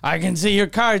like, "I can see your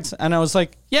cards," and I was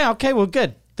like, "Yeah, okay, well,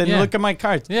 good. Then look at my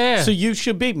cards. Yeah. So you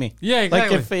should beat me. Yeah,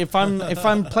 exactly. Like if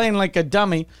I'm playing like a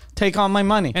dummy, take all my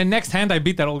money." And next hand, I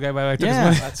beat that old guy by took his Yeah.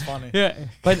 money. That's funny. Yeah.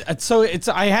 But so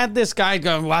I had this guy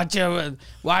going, watch, and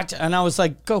I was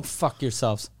like, "Go fuck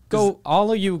yourselves."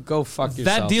 all of you go fuck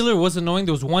yourselves. That dealer was annoying.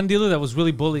 There was one dealer that was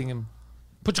really bullying him.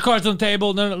 Put your cards on the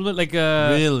table. No, like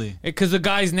really? Because the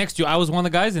guys next to you, I was one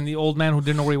of the guys, and the old man who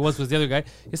didn't know where he was the other guy.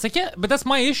 It's like, yeah, but that's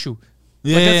my issue.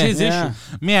 Yeah, like, that's his issue.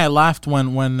 Me, I laughed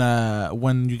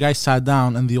when you guys sat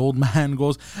down and the old man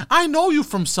goes, "I know you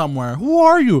from somewhere. Who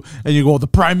are you?" And you go, "The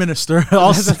Prime Minister."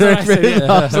 That's what I said,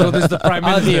 yeah. So this is the Prime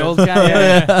Minister. The old guy.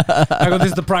 Yeah. I go, this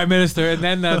is the Prime Minister, and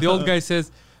then the old guy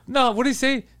says, "No, what did he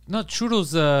say? No,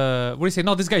 Trudeau's. What did he say?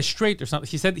 No, this guy's straight or something."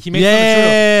 He said he made fun of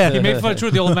Trudeau. He made fun of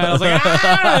Trudeau. The old man. I was like,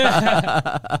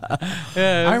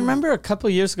 I remember a couple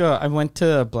of years ago, I went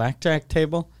to a blackjack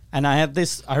table. And I had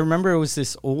this, I remember it was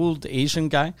this old Asian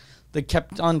guy that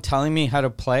kept on telling me how to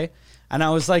play. And I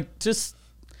was like,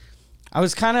 I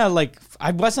was kind of like,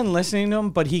 I wasn't listening to him,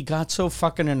 but he got so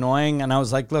fucking annoying. And I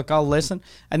was like, look, I'll listen.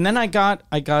 And then I got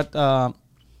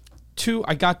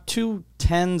two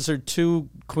tens or two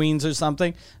queens or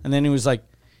something. And then he was like,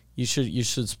 you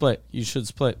should split. You should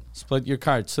split your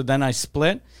cards. So then I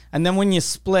split. And then when you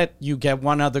split, you get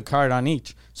one other card on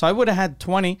each. So I would have had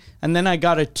 20. And then I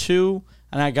got a 2.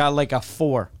 And I got like a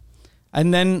 4.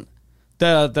 And then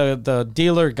the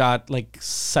dealer got like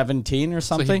 17 or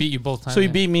something. So he beat you both times. So he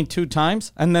beat me 2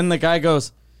 times. And then the guy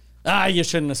goes, you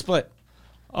shouldn't have split.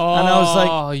 Oh, and I was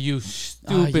like, you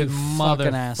stupid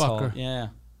fucking asshole. motherfucker. Yeah.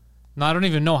 No, I don't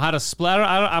even know how to split.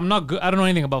 I'm not good. I don't know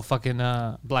anything about fucking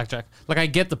blackjack. Like, I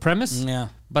get the premise, Yeah.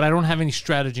 but I don't have any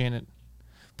strategy in it.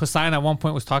 Poseidon at one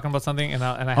point was talking about something, and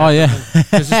I Oh, yeah.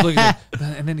 he was just looking at it,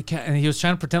 and then he was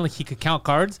trying to pretend like he could count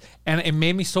cards, and it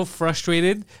made me so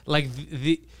frustrated. Like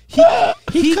he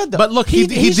could, though. But look, he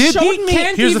did. showed me-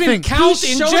 can't Here's the even thing. count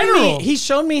in general. He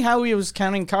showed me how he was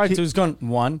counting cards. He was going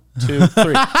 1, 2,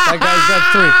 3. That guy's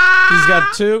got 3. He's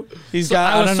got 2. He's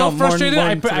got. I was don't so know, more frustrated.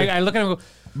 than 3. I look at him and go,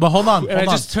 But hold on. and I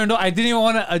just turned. I didn't even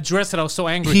want to address it. I was so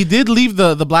angry. He did leave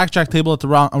the blackjack table at the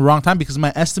wrong time because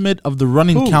my estimate of the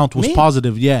running Who? count was Me?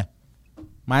 positive. Yeah.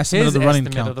 My estimate His of the running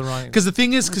estimate count. of the running- Because the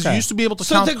thing is, because you used to be able to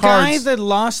So count the guy cards. that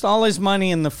lost all his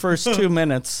money in the first 2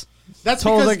 minutes That's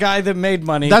told because the guy that made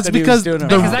money. That's that he because was doing it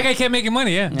the- wrong. because that guy kept making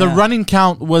money. Yeah. the running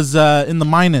count was in the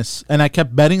minus, and I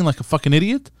kept betting like a fucking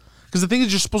idiot. Because the thing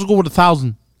is, you're supposed to go with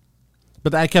 1,000,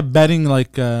 but I kept betting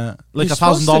like You're $1,000.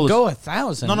 supposed to go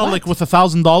 1,000. No, What? like with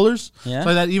 $1,000. Yeah.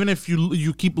 So that even if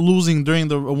you keep losing during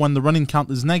when the running count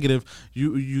is negative,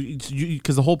 you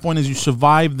because the whole point is you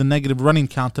survive the negative running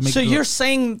count to make. So you're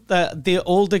saying the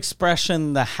old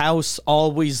expression "the house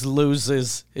always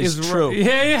loses" is true.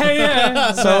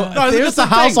 Yeah. So no, here's it's the the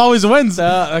house thing. always wins.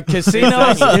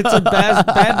 Casinos, it's a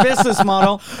bad business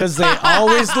model because they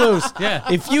always lose. Yeah.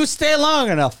 If you stay long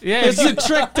enough, Yeah, it's a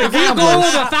trick to If you go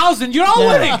gamblers. with 1,000, you're all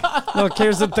winning. Look,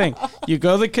 here's the thing. You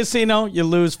go to the casino, you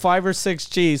lose 5 or 6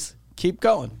 G's. Keep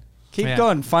going. Keep Yeah.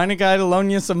 going. Find a guy to loan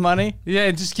you some money. Yeah,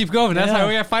 and just keep going. That's Yeah. how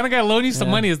we find a guy loan you some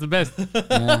money is the best.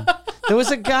 There was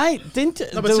a guy,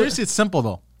 No, but seriously, it's simple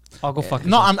though. I'll go fuck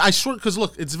No, yourself. I swear, because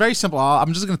look, it's very simple.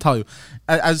 I'm just gonna tell you,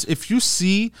 as if you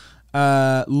see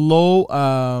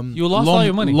low, You lost low, all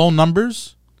your money. low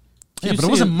numbers. Yeah, You but it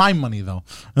see wasn't it. my money though.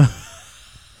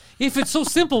 If it's so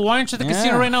simple, why aren't you at the Yeah.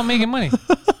 casino right now making money?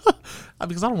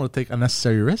 Because I don't want to take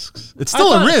unnecessary risks. It's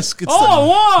still a thought- risk. It's Oh, still,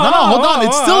 whoa, no, hold on. whoa,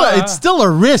 It's whoa, still whoa. it's still a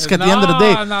risk at the end of the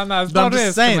day. No, it's But no I'm just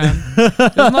risk, saying. man.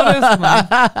 It's no risk,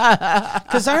 man.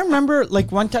 because I remember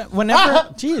like one time, whenever,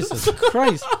 Jesus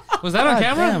Christ. Was that on God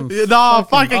camera? damn. No,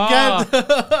 fuck again.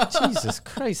 Oh, Jesus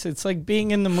Christ. It's like being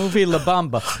in the movie La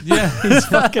Bamba. yeah. He's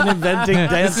fucking inventing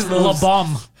This dance is La moves.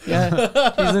 Bomb.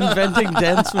 Yeah, he's inventing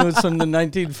dance moves from the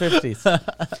 1950s.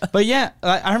 But yeah,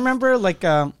 I remember like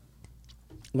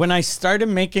when I started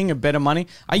making a bit of money,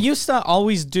 I used to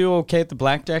always do okay at the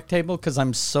blackjack table because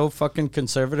I'm so fucking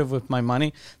conservative with my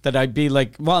money that I'd be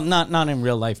like, well, not in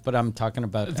real life, but I'm talking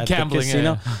about at Gambling,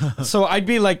 the casino. So I'd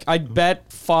be like, I'd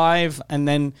bet 5, and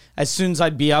then as soon as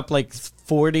I'd be up like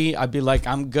 40, I'd be like,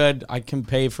 I'm good, I can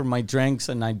pay for my drinks,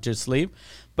 and I'd just leave.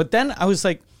 But then I was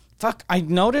like, fuck, I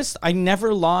noticed I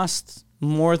never lost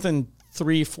more than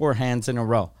 3-4 hands in a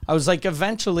row. I was like,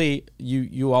 eventually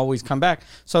you always come back.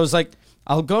 So I was like,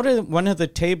 I'll go to one of the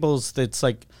tables that's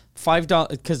like $5,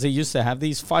 because they used to have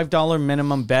these $5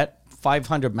 minimum bet,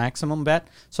 500 maximum bet.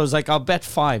 So I was like, I'll bet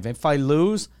 5. If I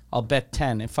lose, I'll bet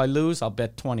 10. If I lose, I'll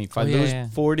bet 20. If I yeah, lose, yeah.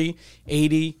 40,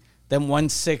 80, then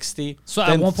 160. So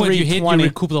then at one point you hit, you 320.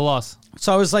 recoup the loss.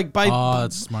 So I was like, by Oh,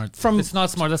 that's smart. from It's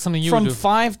not smart. That's something you from would do.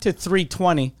 5 to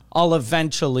 320, I'll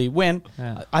eventually win.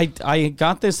 Yeah. I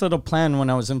got this little plan when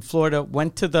I was in Florida,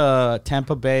 went to the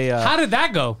Tampa Bay. How did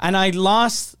that go? And I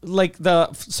lost like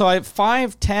so I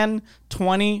 5, 10,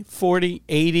 20, 40,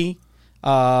 80,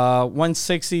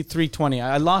 160, 320.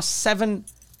 I lost 7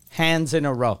 hands in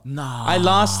a row. Nah. I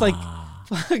lost like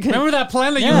Remember that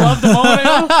plan that you loved the moment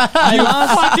ago? You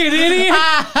fucking idiot!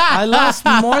 I lost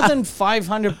more than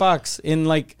 $500 in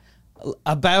like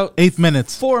about 8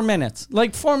 minutes. 4 minutes.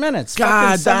 Like 4 minutes.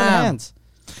 God fucking 7 damn. hands.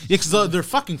 Yeah, because they're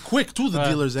fucking quick too. The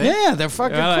dealers, eh? Yeah, they're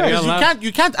fucking quick.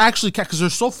 You can't actually count because they're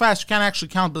so fast. You can't actually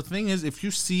count. But the thing is, if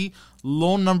you see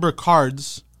low number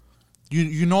cards,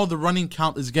 you know the running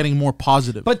count is getting more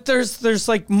positive. But there's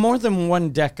like more than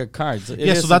one deck of cards. So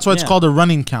that's why it's called a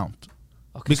running count.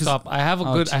 Okay, stop. I have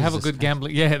a good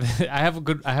gambling. Yeah, I have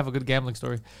a good gambling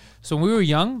story. So when we were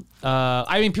young,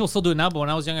 I mean, people still do it now, but when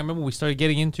I was young, I remember we started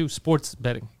getting into sports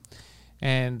betting.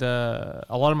 And a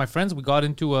lot of my friends, we got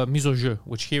into Mise au Jeu,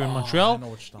 which here in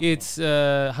Montreal, it's,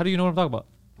 how do you know what I'm talking about?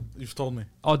 You've told me.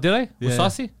 Oh, did I? With Yeah.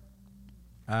 Saucy?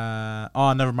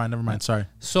 Never mind. Sorry.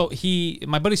 So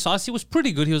my buddy Saucy was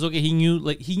pretty good. He was okay. He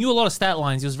knew a lot of stat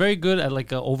lines. He was very good at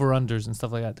like over-unders and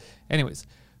stuff like that. Anyways,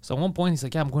 so at one point he's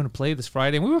like, yeah, I'm going to play this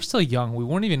Friday. And we were still young. We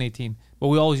weren't even 18, but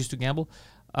we always used to gamble.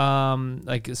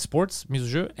 Like sports, Mise au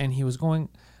Jeu. And he was going,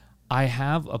 I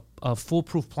have a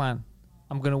foolproof plan.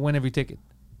 I'm going to win every ticket,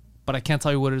 but I can't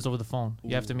tell you what it is over the phone.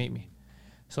 You have to meet me.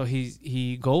 So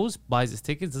he goes, buys his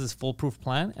tickets, does his foolproof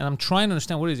plan, and I'm trying to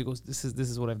understand what it is. He goes, this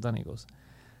is what I've done. He goes,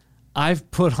 I've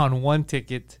put on one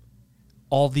ticket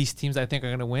all these teams I think are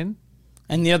going to win.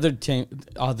 And the other team,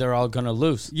 they're all going to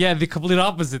lose. Yeah, the complete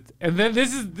opposite. And then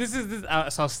this is so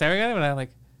I was staring at him, and I'm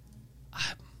like,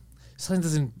 something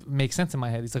doesn't make sense in my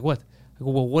head. He's like, what? I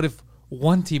go, well, what if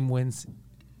one team wins,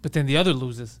 but then the other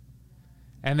loses?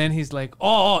 And then he's like,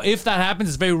 if that happens,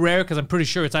 it's very rare because I'm pretty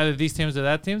sure it's either these teams or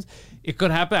that teams. It could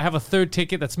happen. I have a third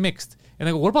ticket that's mixed. And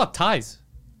I go, what about ties?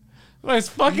 But his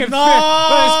fucking face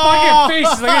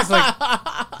is like,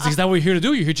 is that what you're here to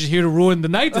do? You're just here to ruin the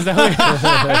night? Is that what and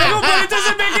I go, but it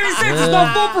doesn't make any sense. It's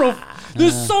not foolproof.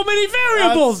 There's so many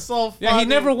variables. So yeah, he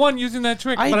never won using that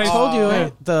trick. I but told you,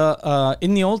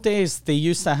 in the old days, they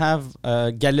used to have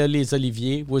Gala Les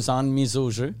Oliviers was on Mise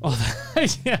au Jeu.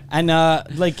 Yeah. And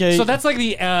so that's like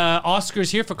the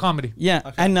Oscars here for comedy. Yeah,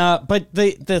 okay. And but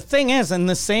the thing is, and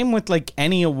the same with like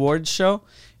any awards show,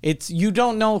 it's you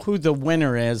don't know who the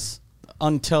winner is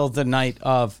until the night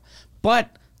of.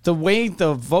 But the way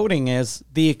the voting is,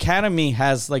 the Academy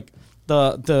has like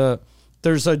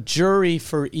there's a jury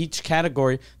for each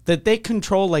category that they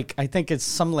control. Like I think it's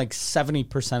some like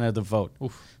 70% of the vote.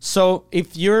 Oof. So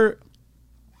if you're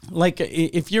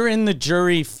in the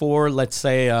jury for, let's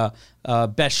say,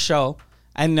 best show,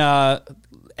 and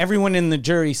everyone in the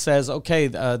jury says, okay,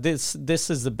 this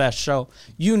is the best show,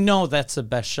 you know that's the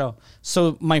best show.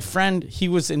 So my friend, he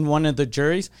was in one of the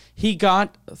juries. He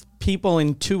got people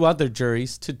in 2 other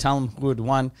juries to tell him who had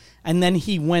won, and then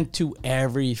he went to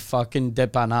every fucking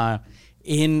dépanneur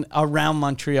in around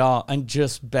Montreal and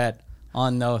just bet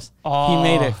on those. He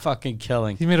made a fucking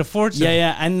killing. He made a fortune.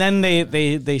 Yeah, and then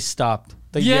they stopped.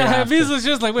 This was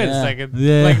just like, wait a second.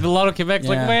 Yeah. Like the Lotto Quebec's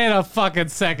like, wait a fucking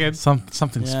second.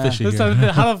 Something's fishy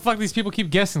here. How the fuck these people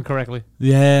keep guessing correctly?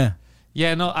 Yeah.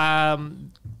 Yeah, no,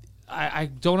 I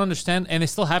don't understand. And it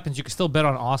still happens. You can still bet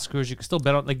on Oscars. You can still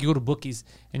bet on, like, you go to bookies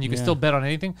and you can still bet on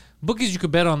anything. Bookies, you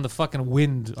could bet on the fucking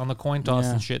wind, on the coin toss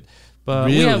and shit. But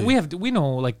really? we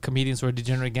know like comedians who are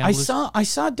degenerate gamblers. I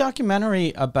saw a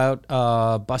documentary about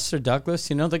Buster Douglas.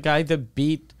 You know, the guy that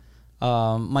beat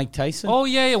Mike Tyson. Oh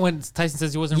yeah. When Tyson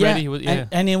says he wasn't ready, he was. Yeah.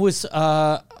 And it was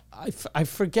I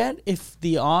forget if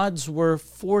the odds were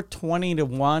 420 to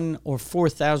 1 or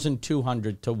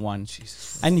 4,200 to 1.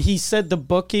 Jesus. And he said the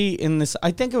bookie in this, I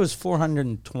think it was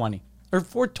 420 or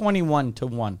 421 to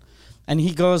 1. And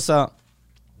he goes,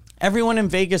 everyone in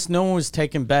Vegas, no one was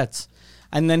taking bets.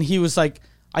 And then he was like,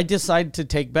 I decided to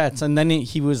take bets. And then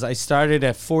I started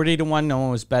at 40 to 1. No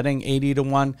one was betting, 80 to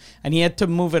 1. And he had to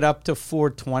move it up to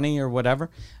 420 or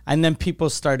whatever. And then people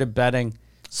started betting.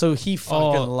 So he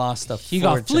fucking lost a fortune. He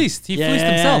got fleeced. He fleeced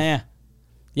himself.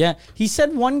 Yeah. He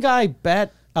said one guy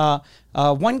bet on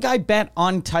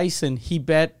Tyson. He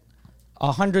bet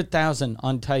 100,000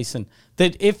 on Tyson.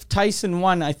 That if Tyson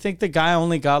won, I think the guy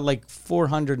only got like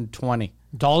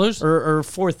 $420 or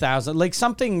 4,000, like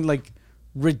something like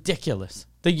ridiculous.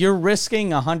 That you're risking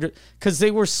 100 because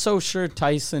they were so sure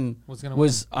Tyson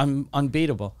was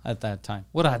unbeatable at that time.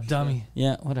 What a dummy!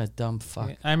 Yeah, what a dumb fuck.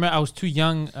 Yeah, I remember I was too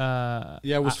young. It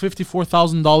was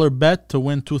 $54,000 bet to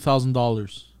win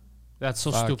 $2,000. That's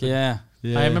so stupid. Yeah.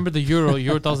 I remember the Euro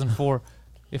 2004.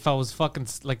 If I was fucking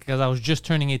like, because I was just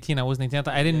turning 18, I wasn't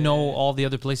 18. I didn't know all the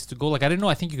other places to go. Like I didn't know.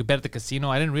 I think you could bet at the casino.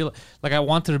 I didn't realize. Like I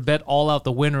wanted to bet all out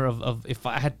the winner of if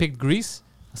I had picked Greece.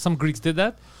 Some Greeks did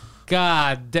that.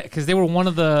 God, because they were one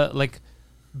of the like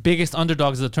biggest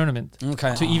underdogs of the tournament.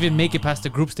 Okay. To even make it past the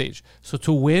group stage. So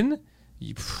to win,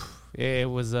 it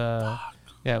was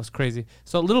Yeah, it was crazy.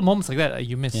 So little moments like that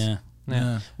you miss.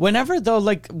 Yeah. Whenever though,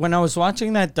 like when I was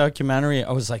watching that documentary,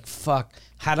 I was like, "Fuck!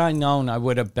 Had I known, I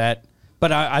would have bet." But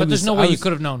there's no way you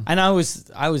could have known. And I was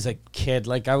a kid.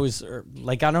 Like I was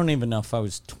like I don't even know if I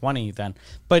was 20 then.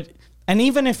 And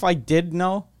even if I did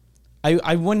know,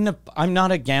 I wouldn't have. I'm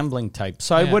not a gambling type,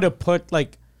 so I would have put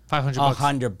like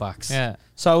 $100. Yeah.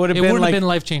 So I would have been It would like, have been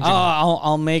life changing. Oh,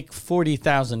 I'll make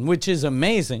 40,000, which is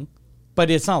amazing, but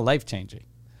it's not life changing.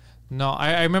 No,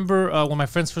 I remember when my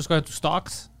friends first got into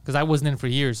stocks, because I wasn't in for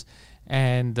years,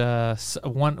 and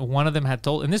one of them had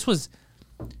told, and this was,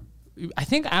 I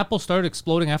think Apple started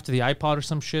exploding after the iPod or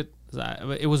some shit.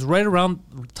 It was right around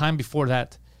time before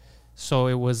that. So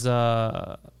it was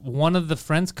one of the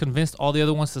friends convinced all the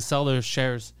other ones to sell their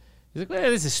shares. He's like,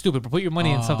 this is stupid, but put your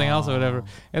money in something else or whatever.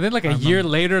 And then like a year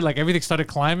later, like everything started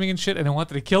climbing and shit, and they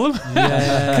wanted to kill him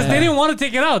because they didn't want to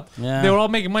take it out. Yeah. They were all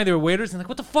making money. They were waiters, and like,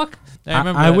 what the fuck? I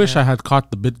remember. I wish I had caught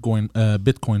the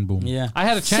Bitcoin boom. Yeah, I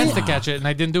had a chance to catch it, and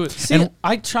I didn't do it. See,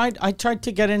 I tried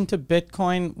to get into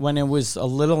Bitcoin when it was a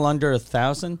little under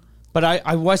 1,000. But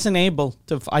I wasn't able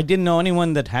to. I didn't know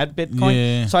anyone that had Bitcoin.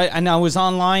 Yeah. So I was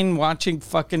online watching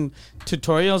fucking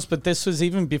tutorials. But this was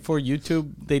even before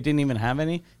YouTube. They didn't even have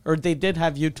any, or they did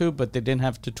have YouTube, but they didn't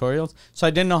have tutorials. So I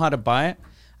didn't know how to buy it.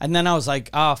 And then I was like,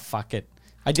 oh fuck it,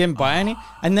 I didn't buy any.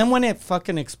 And then when it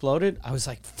fucking exploded, I was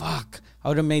like, fuck, I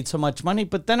would have made so much money.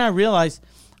 But then I realized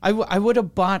I would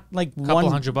have bought like couple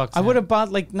 $100. I would have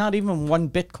bought like not even one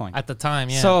Bitcoin at the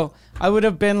time. Yeah. So I would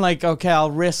have been like, okay,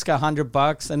 I'll risk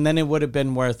 $100, and then it would have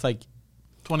been worth like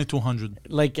 2,200.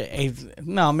 Like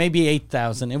maybe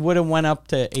 8,000. It would have went up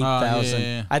to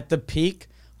 8,000 at the peak,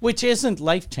 which isn't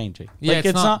life changing. Yeah, like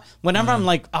it's not. Whenever I'm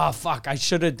like, oh fuck, I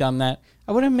should have done that,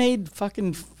 I would have made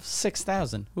fucking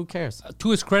 6,000. Who cares? To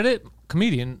his credit,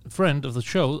 comedian friend of the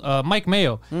show, Mike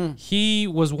Mayo, he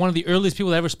was one of the earliest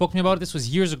people that ever spoke to me about it. This was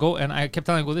years ago, and I kept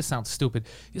telling him, this sounds stupid.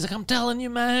 He's like, I'm telling you,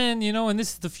 man, and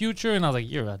this is the future. And I was like,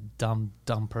 you're a dumb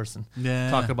person. Yeah.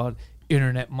 Talking about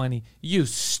internet money. You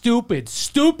stupid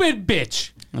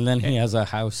bitch. And then he has a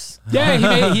house.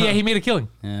 Yeah, he made a killing.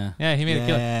 Yeah, he made a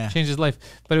killing. Changed his life.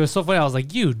 But it was so funny. I was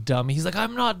like, you dummy. He's like,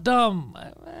 I'm not dumb.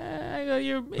 I go,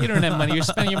 your internet money. You're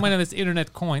spending your money on this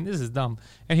internet coin. This is dumb.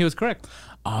 And he was correct.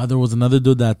 There was another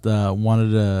dude that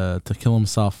wanted to kill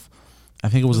himself. I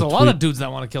think it was There's a lot of dudes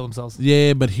that want to kill themselves.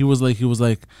 Yeah, but he was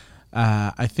like,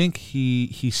 I think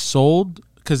he sold,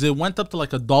 because it went up to like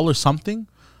 $1 something,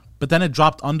 but then it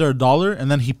dropped under $1,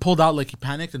 and then he pulled out, like he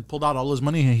panicked and pulled out all his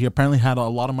money, and he apparently had a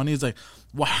lot of money. He's like,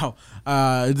 wow,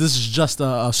 this is just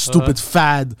a stupid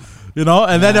fad,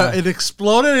 And then it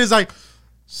exploded. And he's like,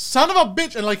 son of a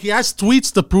bitch, and like he has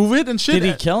tweets to prove it and shit.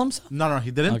 Did he kill himself? No,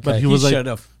 he didn't. Okay. But he was like, should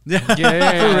have. Yeah. At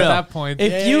that point,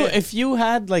 if you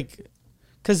had like,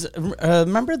 because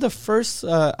remember the first,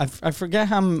 I forget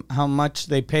how much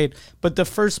they paid, but the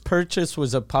first purchase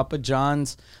was a Papa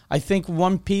John's. I think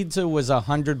one pizza was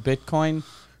 100 Bitcoin,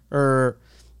 or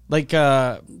like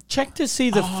check to see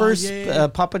the first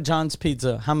Papa John's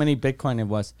pizza, how many Bitcoin it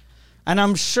was, and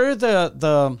I'm sure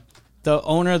the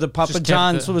owner of the Papa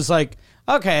John's was like,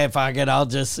 okay, fuck it,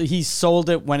 he sold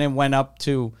it when it went up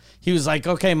to, he was like,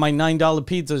 okay, my $9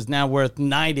 pizza is now worth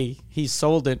 90. He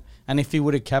sold it, and if he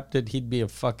would have kept it, he'd be a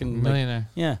fucking millionaire.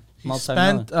 He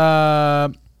spent,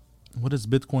 what is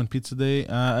Bitcoin Pizza Day?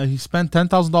 He spent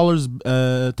 $10,000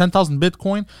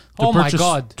 Bitcoin to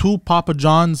purchase 2 Papa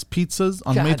John's pizzas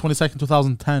on May 22nd,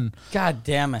 2010. God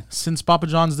damn it. Since Papa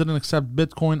John's didn't accept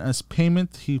Bitcoin as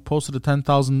payment, he posted a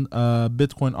 10,000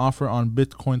 Bitcoin offer on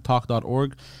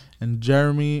bitcointalk.org. And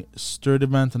Jeremy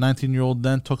Sturdivant, a 19-year-old,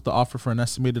 then took the offer for an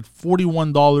estimated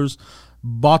 $41,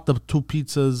 bought the 2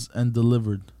 pizzas, and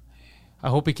delivered. I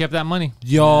hope he kept that money.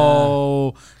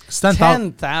 Yo,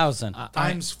 10,000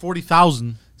 times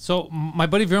 40,000. So my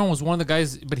buddy Viron was one of the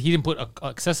guys, but he didn't put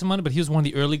excessive money. But he was one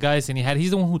of the early guys, and he's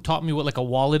the one who taught me what like a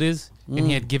wallet is, and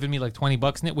he had given me like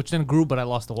 $20 in it, which then grew, but I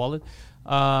lost the wallet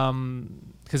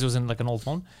because it was in like an old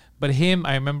phone. But him,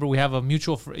 I remember we have a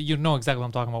mutual. You know exactly what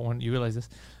I'm talking about when you realize this.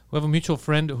 We have a mutual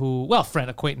friend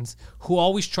acquaintance, who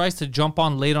always tries to jump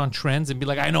on late on trends and be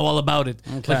like, I know all about it.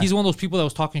 Okay. Like he's one of those people that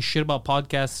was talking shit about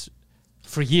podcasts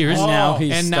for years. Now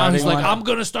he's like, I'm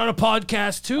going to start a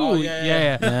podcast too. Oh,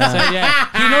 yeah.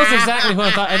 So, he knows exactly who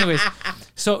I thought. Anyways,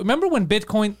 so remember when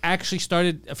Bitcoin actually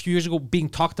started a few years ago being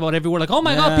talked about everywhere? Like, oh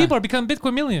my God, people are becoming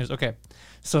Bitcoin millionaires. Okay.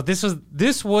 So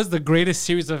this was the greatest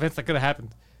series of events that could have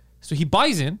happened. So he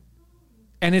buys in,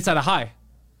 and it's at a high.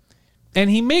 And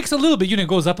he makes a little bit, it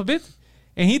goes up a bit.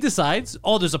 And he decides,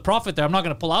 there's a profit there. I'm not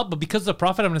going to pull out. But because of the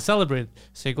profit, I'm going to celebrate it.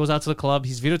 So he goes out to the club.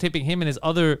 He's videotaping him and his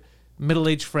other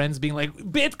middle-aged friends being like,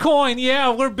 Bitcoin, yeah,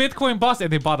 we're Bitcoin boss. And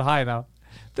they bought high now.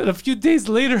 Then a few days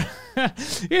later,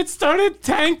 it started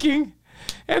tanking.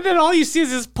 And then all you see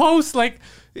is his post, like,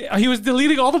 he was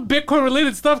deleting all the Bitcoin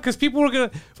related stuff because people were going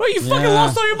to, bro, you fucking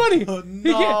lost all your money. Oh,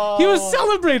 no. He was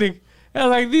celebrating. And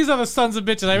like, these are the sons of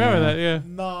bitches. I remember that, yeah.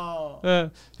 No.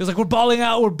 It was like, we're balling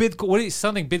out, we're Bitcoin, what is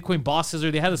something, Bitcoin bosses,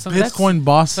 or they had something. Bitcoin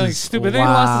bosses. Something stupid. They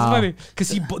lost his money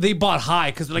because they bought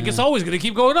high because like, it's always going to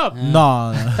keep going up.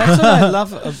 No. That's what I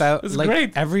love about It's like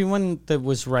great. everyone that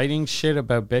was writing shit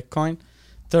about Bitcoin.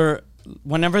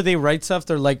 Whenever they write stuff,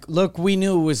 they're like, "Look, we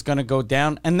knew it was gonna go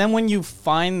down." And then when you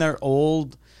find their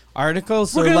old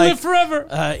articles, We're they're going to like, live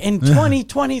forever. in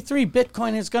 2023,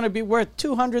 Bitcoin is going to be worth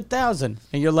 200,000,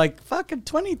 and you're like, "Fucking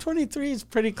 2023 is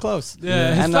pretty close."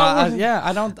 Yeah, it's and not worth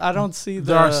it. I don't see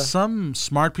There are some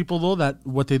smart people though that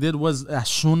what they did was as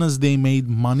soon as they made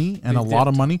money and a lot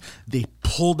of money, they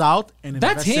pulled out and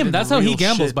That's invested him. in That's how he real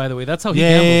gambles, shit. by the way. That's how he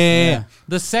Yeah, gambles. yeah.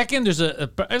 The second there's I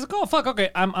was like, oh fuck, okay,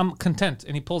 I'm content,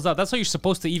 and he pulls out. That's how you're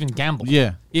supposed to even gamble.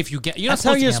 Yeah. If you get, you're not That's how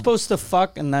supposed you're to gamble. supposed to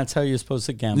fuck, and that's how you're supposed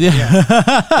to gamble.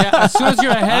 Yeah, as soon as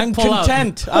you're ahead, I'm pull out.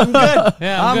 content. I'm good.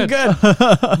 Yeah, I'm I'm good.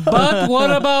 good. But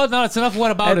what about? No, it's enough. What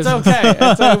about It's it? okay.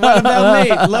 It's okay. What about me?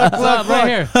 Look, Look, look, right look.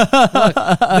 here.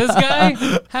 Look, this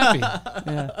guy happy.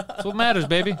 Yeah, that's what matters,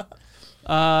 baby.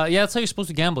 Yeah, that's how you're supposed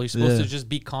to gamble. You're supposed Yeah. to just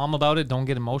be calm about it. Don't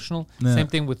get emotional. Yeah. Same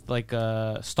thing with like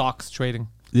stocks trading.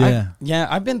 Yeah.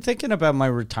 I've been thinking about my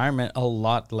retirement a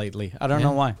lot lately. I don't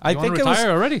know why. I You wanna think it was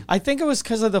retire already? I think it was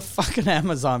because of the fucking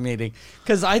Amazon meeting.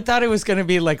 Because I thought it was going to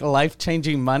be like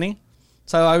life-changing money.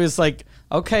 So I was like,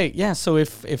 okay, yeah. So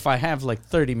if I have like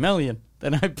 30 million,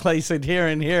 then I place it here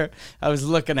and here. I was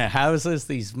looking at houses.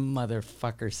 These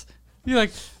motherfuckers. You're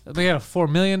like, they got a $4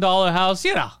 million house.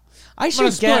 You know, I I'm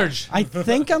gonna should get. splurge. I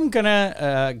think I'm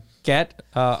gonna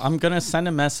I'm gonna send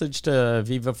a message to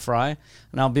Viva Fry,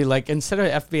 and I'll be like, instead of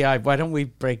FBI, why don't we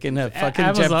break into fucking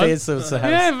Jeff Amazon. Bezos' house?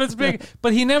 Yeah, but it's big.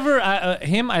 But he never,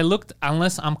 him, I looked,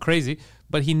 unless I'm crazy,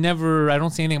 but he never, I don't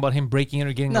see anything about him breaking in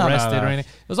or getting No, no, arrested no. or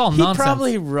anything. It was all He nonsense.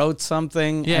 probably wrote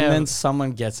something, Yeah. and then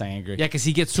someone gets angry. Yeah, because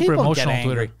he gets super People get emotional on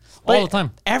Twitter. angry. All But the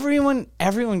time.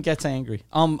 Everyone gets angry.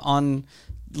 On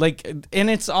like, and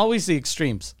it's always the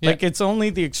extremes. Yeah. Like, it's only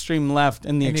the extreme left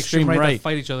and the And the extreme right, right. that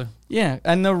fight each other. Yeah,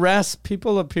 and the rest,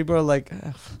 people are like,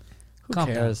 "Ugh, who Calm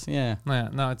down." cares? Yeah. Yeah,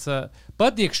 no, it's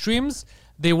but the extremes,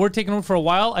 they were taking over for a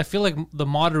while. I feel like the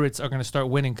moderates are going to start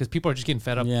winning because people are just getting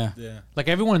fed up. Yeah. Like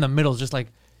everyone in the middle is just like,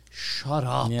 shut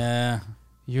up. Yeah.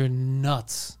 You're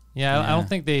nuts. Yeah, I don't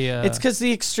think they. It's because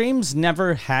the extremes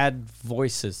never had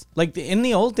voices. Like in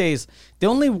the old days, the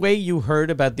only way you heard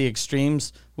about the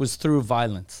extremes was through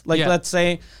violence. Like Yeah. let's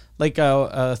say, like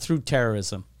through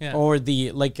terrorism, Yeah. or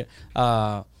the like.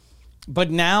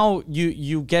 But now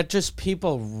you get just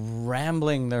people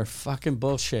rambling their fucking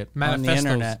bullshit on the Manifestos.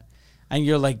 internet, and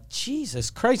you're like, Jesus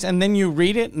Christ! And then you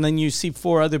read it, and then you see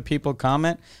 4 other people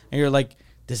comment, and you're like,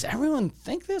 does everyone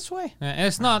think this way? Yeah, and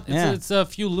it's not. It's, Yeah. it's a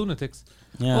few lunatics.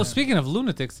 Yeah. Well, speaking of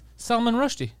lunatics, Salman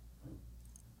Rushdie.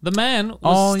 The man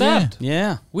was yeah. stabbed.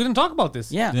 Yeah. We didn't talk about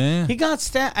this. Yeah. Yeah. He got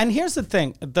stabbed. And here's the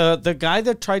thing. The guy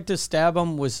that tried to stab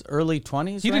him was early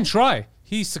 20s, He didn't try.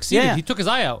 He succeeded. Yeah. He took his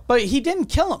eye out. But he didn't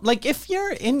kill him. Like if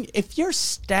you're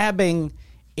stabbing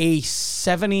a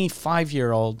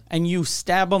 75-year-old and you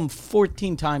stab him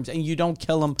 14 times and you don't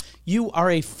kill him, you are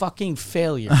a fucking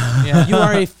failure. Yeah. You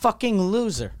are a fucking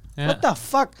loser. Yeah. What the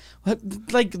fuck?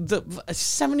 Like the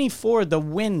 74, the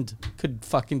wind could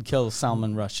fucking kill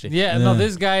Salman Rushdie. Yeah, no,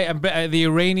 this guy, the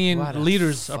Iranian What a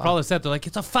leaders are probably set. They're like,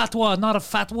 it's a fatwa, not a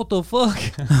fat. What the fuck?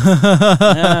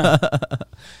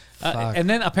 And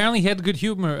then apparently he had good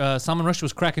humor. Salman Rushdie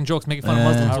was cracking jokes, making fun of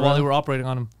Muslims while they were operating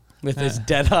on him. With his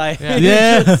dead eye.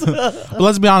 Yeah. But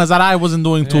let's be honest, that eye wasn't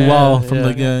doing too well from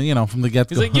the from the get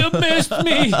go. He's like, you missed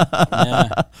me. Yeah.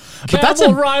 that's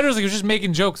Camel riders, like, he was just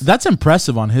making jokes. That's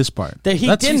impressive on his part. That he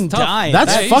That's- didn't tough. die.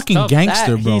 That's Yeah, he's fucking tough.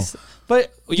 gangster, That bro. he's-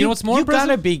 But You know what's more You gotta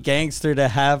impressive? be gangster to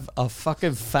have a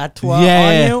fucking fatwa Yeah.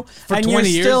 on you, For and 20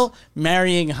 you're years. still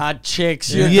marrying hot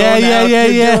chicks. You're Yeah, going yeah, out, yeah,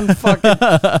 you're yeah. doing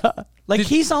fucking. Like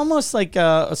he's almost like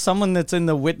someone that's in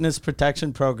the witness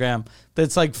protection program.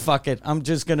 That's like, fuck it, I'm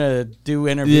just gonna do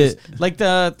interviews. Yeah. Like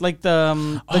the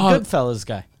Goodfellas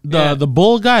guy. The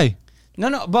bull guy.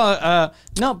 No,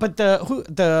 but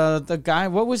the guy.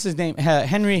 What was his name?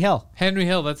 Henry Hill. Henry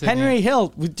Hill, that's it. Henry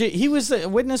Hill, he was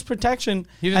witness protection,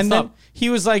 He didn't and stop. then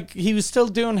he was still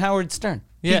doing Howard Stern.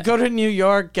 Yeah. He'd go to New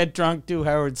York, get drunk, do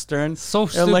Howard Stern. So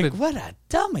They're like, stupid. what a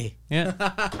dummy! Yeah.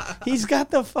 He's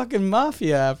got the fucking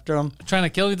mafia after him, Trying to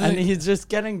kill you. and he's just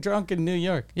getting drunk in New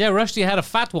York. Yeah, Rushdie had a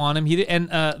fatwa on him. He did, and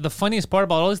the funniest part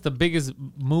about all this, the biggest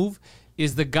move,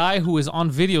 is the guy who is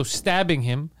on video stabbing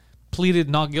him pleaded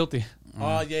not guilty.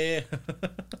 Oh, yeah.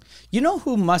 You know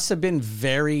who must have been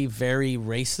very, very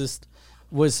racist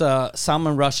was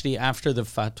Salman Rushdie after the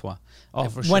fatwa. Oh,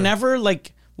 for sure.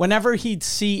 Whenever he'd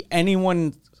see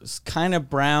anyone kind of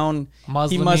brown, he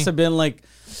Muslim-y. must have been like,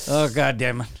 oh, God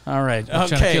damn it. All right.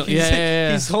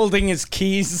 Okay. He's holding his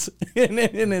keys in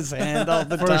his hand all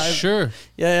the For time. sure.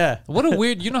 Yeah. What a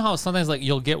weird, you know how sometimes like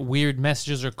you'll get weird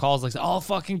messages or calls like, I'll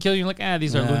fucking kill you. You're like,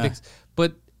 these are lunatics.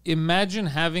 But imagine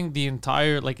having the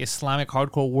entire like Islamic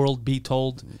hardcore world be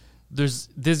told, there's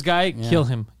this guy, kill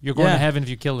him. You're going to heaven if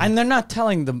you kill him. And they're not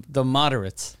telling the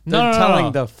moderates. They're No.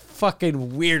 telling the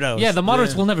fucking weirdos. Yeah, the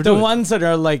moderates will never do the it. ones that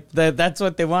are like, that's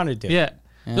what they want to do. Yeah.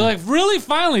 They're like, really?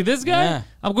 Finally, this guy? Yeah.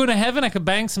 I'm going to heaven. I could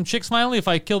bang some chicks finally if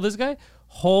I kill this guy?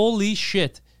 Holy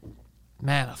shit.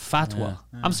 Man, a fatwa.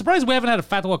 I'm surprised we haven't had a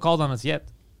fatwa called on us yet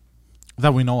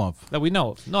That we know of. that we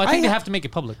know of. No, I think they have to make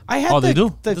it public. I had they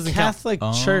do? the Doesn't Catholic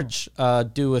Church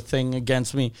do a thing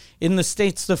against me. In the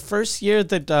States, the first year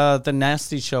that the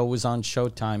Nasty Show was on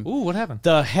Showtime, Ooh, what happened?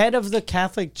 the head of the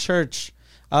Catholic Church,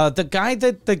 the guy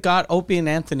that got Opie and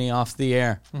Anthony off the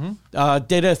air,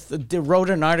 wrote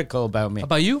an article about me.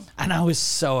 About you? And I was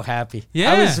so happy.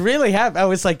 Yeah. I was really happy. I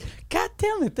was like, God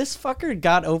damn it, this fucker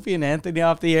got Opie and Anthony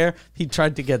off the air. He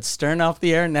tried to get Stern off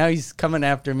the air. Now he's coming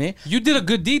after me. You did a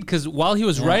good deed because while he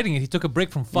was writing it, he took a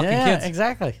break from fucking kids.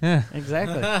 Exactly. Yeah.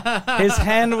 Exactly. His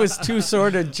hand was too sore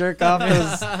to jerk off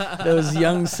those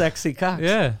young, sexy cocks.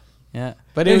 Yeah. Yeah.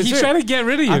 But He it was was trying to get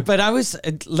rid of you. but I was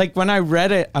like, when I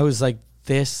read it, I was like,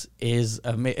 this is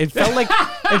amazing. It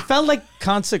felt like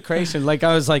consecration. Like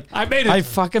I was like, I made it. I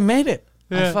fucking made it.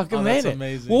 Yeah. I fucking made it.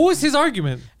 Amazing. What was his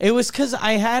argument? It was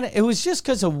just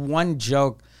because of one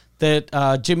joke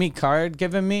that Jimmy Carr had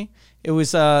given me. It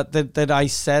was that I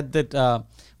said that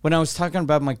when I was talking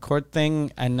about my court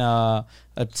thing and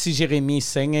Si Jérémy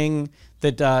singing,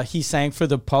 that he sang for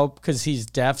the Pope because he's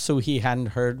deaf, so he hadn't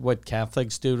heard what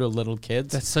Catholics do to little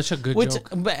kids. That's such a good joke.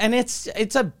 And it's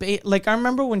like I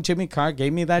remember when Jimmy Carr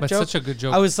gave me that That's joke. such a good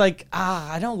joke. I was like,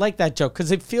 I don't like that joke because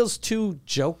it feels too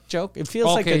joke. It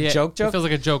feels like a joke. It feels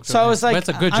like a joke. So I was like, That's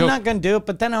a good I'm joke. not gonna do it.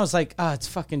 But then I was like, it's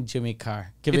fucking Jimmy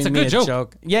Carr giving It's a me good a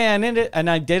joke. Yeah, and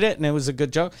I did it, and it was a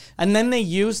good joke. And then they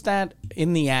used that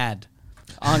in the ad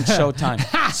on Showtime.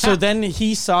 So then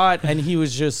he saw it, and he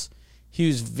was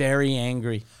very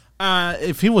angry.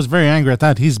 If he was very angry at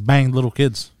that, he's banged little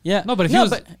kids. Yeah, No, but if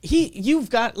you've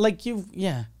got like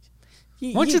yeah.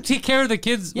 Why don't you take care of the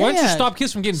kids? Why don't you Yeah. stop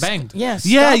kids from getting banged? Yeah,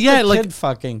 Yeah, stop yeah, the like- kid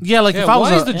fucking. Yeah, like Yeah, if I was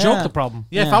why a, is the joke yeah. the problem?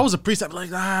 if Yeah. I was a priest, I'd be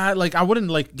like I wouldn't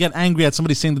like get angry at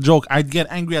somebody saying the joke. I'd get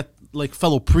angry at like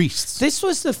fellow priests. This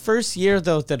was the first year,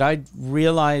 though, that I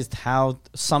realized how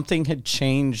something had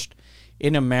changed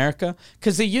in America.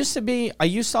 Because I used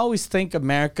to always think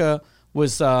America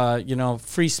was,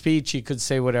 free speech. You could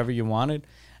say whatever you wanted.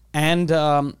 And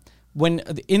when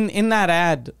in that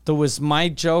ad, there was my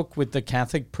joke with the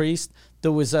Catholic priest.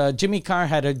 There was Jimmy Carr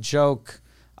had a joke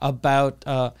about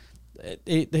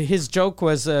his joke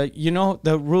was,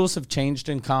 the rules have changed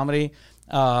in comedy.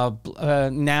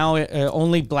 Now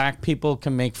only black people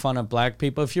can make fun of black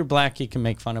people. If you're black, you can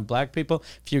make fun of black people.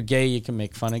 If you're gay, you can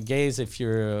make fun of gays. If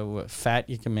you're fat,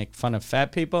 you can make fun of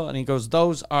fat people. And he goes,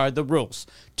 those are the rules.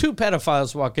 2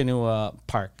 pedophiles walk into a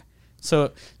park.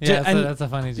 So Yeah, that's a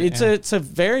funny joke. It's a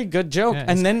very good joke. Yeah,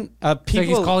 And then It's like he's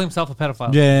people calling himself a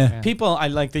pedophile. Yeah. people I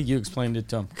like that you explained it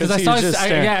to him Because I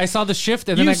saw the shift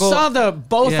and you then I go. saw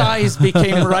both Yeah. eyes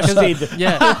became rusty.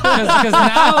 Yeah,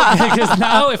 because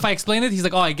now if I explain it, he's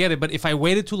like, oh, I get it. But if I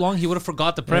waited too long, he would have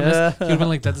forgot the premise. Yeah. He would have been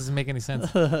like, that doesn't make any sense.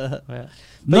 Yeah.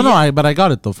 But I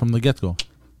got it though from the get go.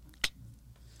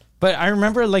 But I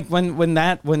remember like when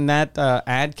that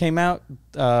ad came out,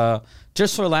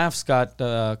 Just for Laughs got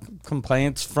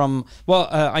complaints from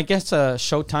I guess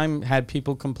Showtime had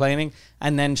people complaining,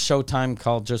 and then Showtime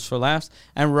called Just for Laughs,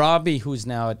 and Robbie, who's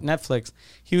now at Netflix,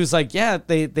 he was like, yeah,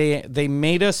 they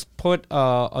made us put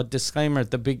a disclaimer at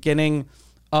the beginning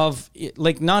of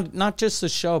like not just the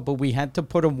show, but we had to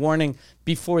put a warning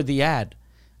before the ad.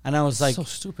 And I was like, so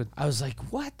stupid. I was like,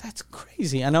 what? That's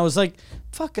crazy. And I was like,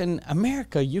 fucking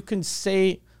America, you can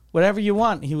say whatever you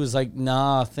want. He was like,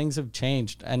 nah, things have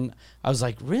changed. And I was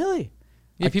like, really?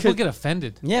 Yeah, people get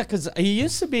offended. Yeah, because he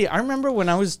used to be, I remember when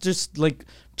I was just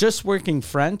working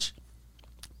French,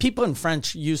 people in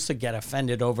French used to get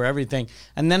offended over everything.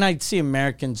 And then I'd see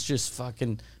Americans just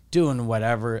fucking doing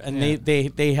whatever. And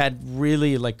they had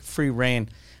really like free reign.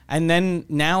 And then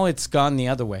now it's gone the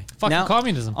other way. Fucking now,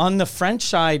 communism. On the French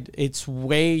side, it's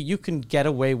you can get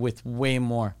away with way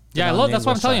more. Yeah, I love. That's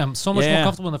what I'm telling you. I'm so much more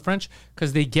comfortable in the French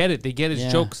because they get it. They get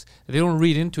his jokes. They don't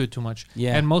read into it too much.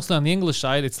 Yeah. And mostly on the English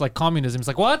side, it's like communism. It's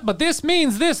like, what? But this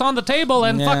means this on the table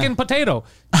and fucking potato.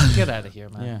 Get out of here,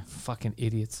 man. Yeah. Fucking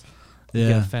idiots. Yeah.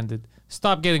 Get offended.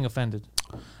 Stop getting offended.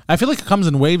 I feel like it comes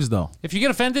in waves, though. If you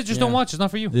get offended, just don't watch. It's not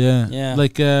for you. Yeah. Yeah.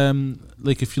 Like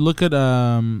if you look at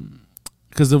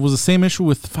because there was the same issue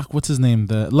with what's his name,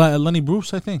 Lenny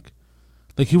Bruce, I think.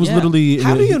 Like he was literally.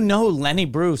 How do you know Lenny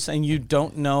Bruce and you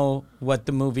don't know what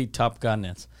the movie Top Gun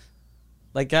is?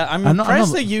 Like I'm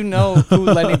impressed that you know who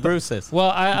Lenny Bruce is.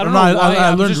 Well, I don't know why. I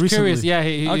I'm learned just recently. curious. Yeah,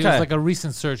 he was like a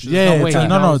recent search.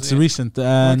 It's recent.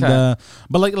 And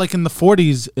but like in the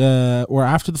 40s or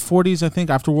after the 40s, I think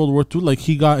after World War II, like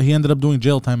he ended up doing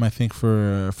jail time, I think,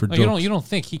 for jokes. You don't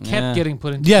think he kept getting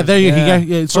put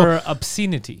into for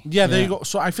obscenity. Yeah, there you go.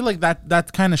 So I feel like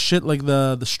that kind of shit, like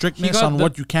the strictness on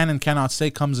what you can and cannot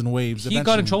say, comes in waves. He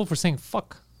got in trouble for saying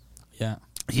fuck.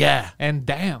 Yeah, and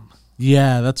damn.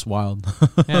 Yeah, that's wild.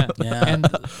 Yeah. And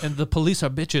the police are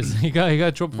bitches. He got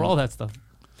in trouble for all that stuff.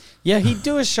 Yeah, he'd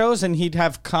do his shows and he'd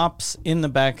have cops in the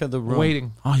back of the room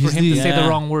waiting for him to say the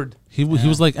wrong word. He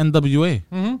was like NWA.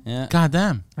 Mm-hmm. Yeah. God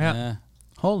damn. Yeah.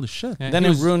 Holy shit. Yeah, then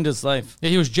it ruined his life.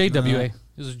 Yeah, he was JWA.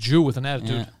 He was a Jew with an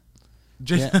attitude.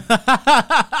 Yeah.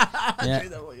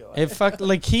 It fucked,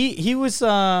 like he was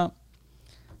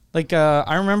like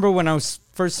I remember when I was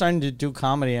first starting to do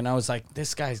comedy and I was like,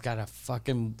 this guy's got a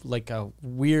fucking like a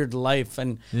weird life.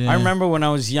 And I remember when I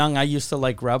was young, I used to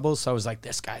like Rebels, so I was like,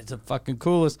 this guy's the fucking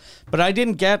coolest. But I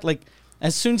didn't get like,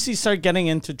 as soon as he started getting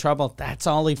into trouble, that's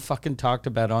all he fucking talked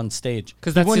about on stage.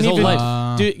 Because that's his whole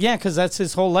life. Because that's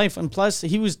his whole life. And plus,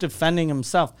 he was defending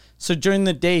himself. So during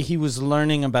the day, he was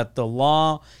learning about the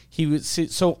law.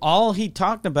 So all he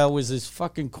talked about was his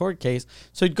fucking court case.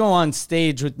 So he'd go on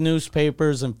stage with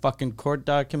newspapers and fucking court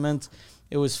documents.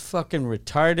 It was fucking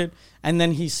retarded. And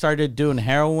then he started doing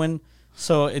heroin.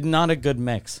 So it's not a good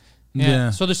mix.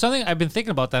 Yeah. So there's something I've been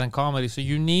thinking about that in comedy. So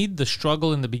you need the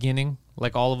struggle in the beginning,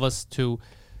 like all of us, to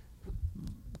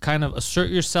kind of assert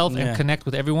yourself and connect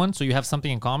with everyone, so you have something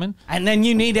in common. And then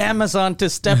you need Amazon to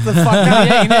step the fuck up.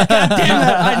 God damn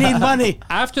it, I need money.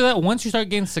 After that, once you start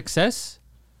getting success,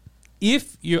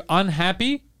 if you're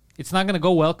unhappy, it's not going to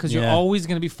go well because you're always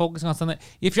going to be focusing on something.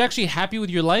 If you're actually happy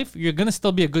with your life, you're going to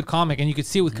still be a good comic. And you can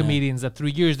see it with comedians that through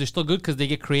years, they're still good because they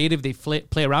get creative. They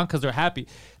play around because they're happy.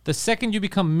 The second you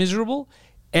become miserable,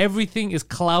 everything is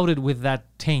clouded with that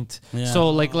taint. Yeah. So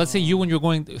like, let's say you, when you're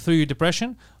going through your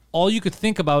depression, all you could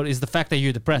think about is the fact that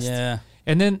you're depressed. Yeah.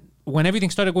 And then when everything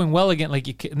started going well again,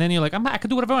 and then you're like, I could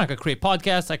do whatever I want. I could create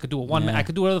podcasts. I could do a one-man. I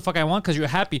could do whatever the fuck I want because you're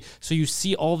happy. So you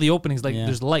see all the openings. Like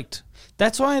there's light.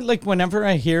 That's why, like, whenever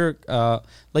I hear,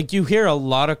 like, you hear a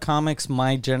lot of comics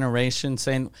my generation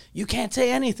saying, you can't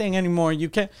say anything anymore. You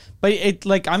can't. But it,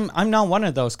 like, I'm not one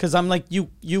of those because I'm like,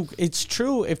 it's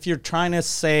true if you're trying to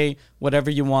say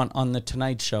whatever you want on the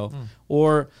Tonight Show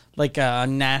or like a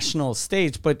national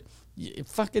stage. But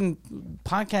fucking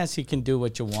podcasts, you can do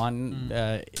what you want.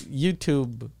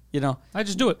 YouTube, you know, I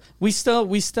just do it. We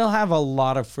still have a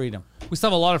lot of freedom. We still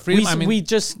have a lot of freedom. We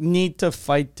just need to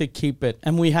fight to keep it,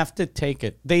 and we have to take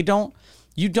it.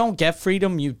 You don't get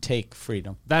freedom, you take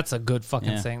freedom. That's a good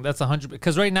fucking saying. That's 100%.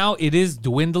 Because right now it is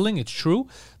dwindling. It's true,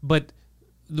 but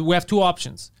we have two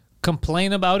options: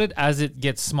 complain about it as it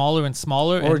gets smaller and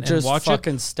smaller, or and just watch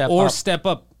fucking it, step or up. step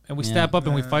up, and we step up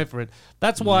and we fight for it.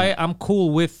 That's why I'm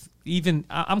cool with.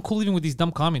 I'm cool even with these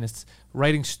dumb communists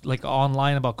writing like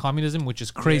online about communism, which is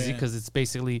crazy because it's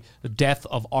basically the death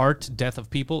of art, death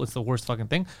of people. It's the worst fucking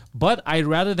thing. But I'd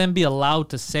rather them be allowed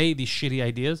to say these shitty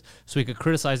ideas so we could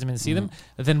criticize them and see them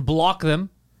than block them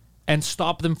and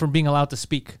stop them from being allowed to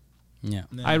speak. Yeah.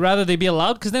 I'd rather they be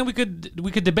allowed because then we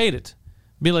could debate it.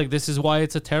 Be like, this is why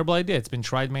it's a terrible idea. It's been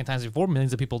tried many times before.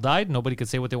 Millions of people died. Nobody could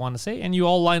say what they want to say. And you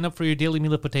all line up for your daily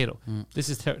meal of potato. This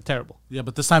is terrible. Yeah,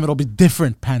 but this time it'll be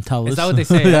different, Pantelis. Is that what they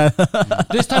say?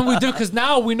 This time we do because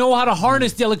now we know how to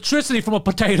harness the electricity from a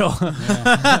potato.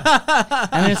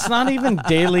 And it's not even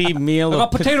daily meal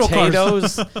of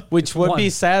potatoes, which would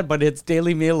be sad, but it's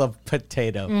daily meal of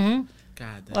potato.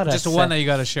 God, just one that you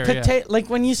got to share. Like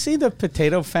when you see the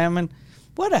potato famine,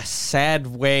 what a sad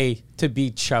way to be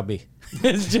chubby.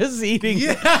 It's just eating.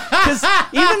 Because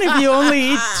even if you only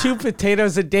eat 2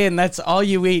 potatoes a day and that's all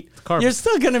you eat, you're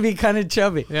still going to be kind of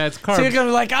chubby. Yeah, it's carbs. So you're going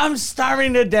to be like, I'm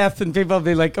starving to death. And people will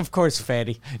be like, of course,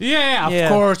 fatty. Yeah, of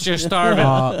course you're starving.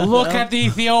 Look at the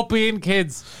Ethiopian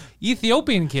kids.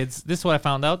 Ethiopian kids, this is what I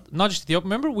found out. Not just Ethiopia.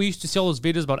 Remember we used to see all those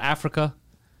videos about Africa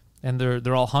and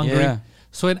they're all hungry? Yeah.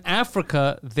 So in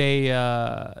Africa, they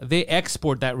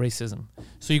export that racism.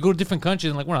 So you go to different countries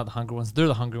and like, we're not the hungry ones, they're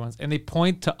the hungry ones, and they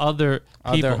point to other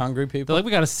people. Other hungry people. They're like,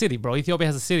 we got a city, bro. Ethiopia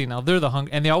has a city now. They're the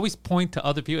hungry, and they always point to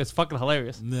other people. It's fucking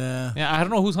hilarious. Yeah. Yeah, I don't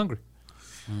know who's hungry.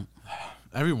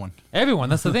 Everyone. Everyone.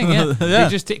 That's the thing. Yeah. Yeah. They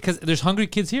just because there's hungry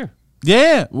kids here.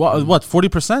 Yeah. What?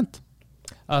 40%?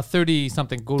 30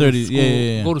 something. 30,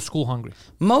 yeah. Go to school hungry.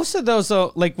 Most of those,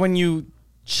 though, like when you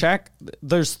check,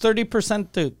 there's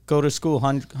 30% to go to school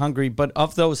hungry, but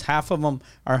of those, half of them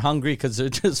are hungry because they're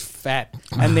just fat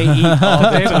and they eat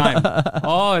all the time.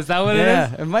 Oh, is that what it is?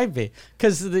 Yeah, it might be.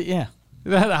 Because,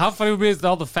 How funny would it be is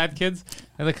all the fat kids,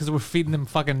 and because we're feeding them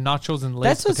fucking nachos and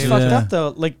Lay's That's what's potatoes. fucked up,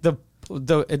 though. Like,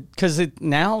 because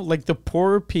now, like, the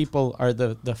poorer people are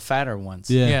the fatter ones.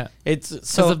 Yeah. It's Because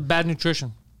so, of bad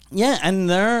nutrition. yeah, and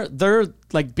they're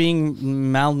like being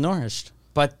malnourished.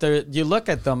 But you look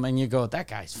at them and you go, that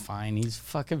guy's fine. He's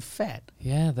fucking fat.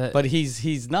 Yeah, But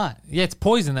he's not. yeah, it's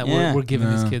poison that Yeah. we're giving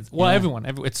these Yeah. kids. Well, Yeah. everyone.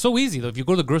 It's so easy though. If you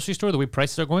go to the grocery store, the way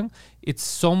prices are going, it's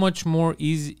so much more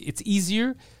easy. It's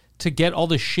easier to get all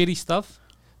the shitty stuff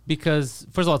because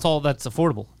first of all, it's all that's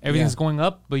affordable. Everything's Yeah. going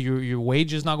up, but your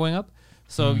wage is not going up.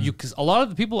 So because a lot of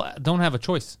the people don't have a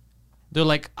choice. They're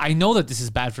like, I know that this is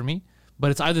bad for me, but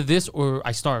it's either this or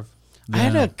I starve. I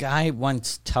had a guy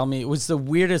once tell me, it was the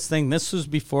weirdest thing. This was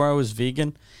before I was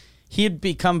vegan. He had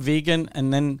become vegan,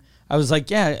 and then I was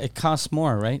like, yeah, it costs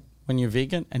more, right, when you're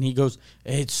vegan? And he goes,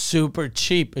 it's super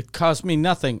cheap. It cost me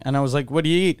nothing. And I was like, what do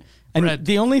you eat? And Bread.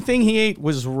 the only thing he ate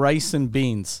was rice and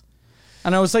beans.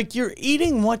 And I was like, you're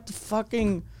eating what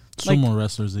fucking... Sumo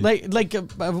wrestlers eat.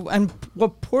 And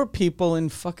what poor people in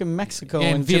fucking Mexico Yeah,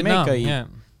 in and Vietnam, Jamaica eat. yeah.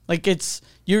 Like,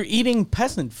 you're eating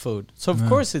peasant food. So, of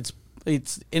course, it's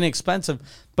inexpensive,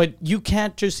 but you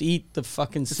can't just eat the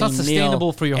fucking same not sustainable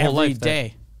meal for your whole every life, that.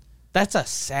 day. That's a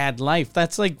sad life.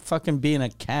 That's like fucking being a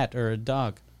cat or a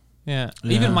dog. Yeah.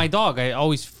 Yeah. Even my dog, I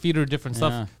always feed her different Yeah.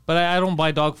 stuff. But I don't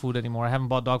buy dog food anymore. I haven't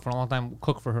bought dog for a long time.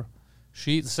 Cook for her.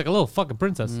 She eats like a little fucking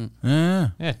princess. Yeah.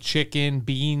 Yeah, chicken,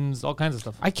 beans, all kinds of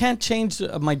stuff. I can't change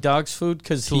my dog's food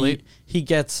because Too late. he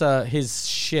gets his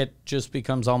shit just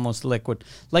becomes almost liquid.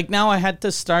 Like now I had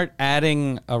to start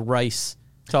adding a rice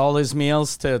to all his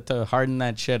meals to harden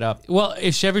that shit up. Well,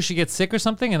 if ever she gets sick or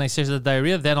something and I say she has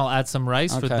diarrhea, then I'll add some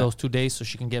rice for Okay. those 2 days so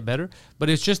she can get better. But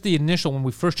it's just the initial, when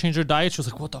we first changed her diet, she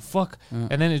was like, what the fuck? And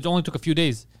then it only took a few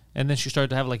days. And then she started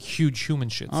to have like huge human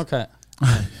shits. Okay.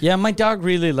 Yeah, my dog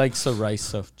really likes the rice,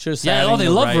 so just Yeah, adding they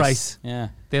the love rice. Yeah,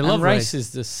 They And love rice.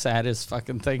 is the saddest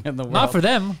fucking thing in the world. Not for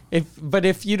them. But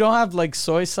if you don't have like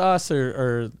soy sauce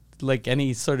or like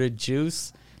any sort of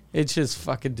juice, it's just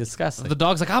fucking disgusting. The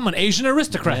dog's like, I'm an Asian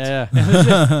aristocrat. Yeah.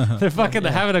 They're fucking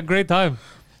having a great time.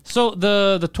 So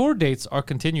the tour dates are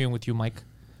continuing with you, Mike.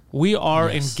 We are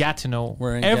in Gatineau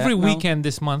We're in every Gatineau. weekend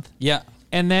this month. Yeah.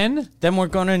 And then, Then we're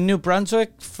going to New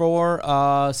Brunswick for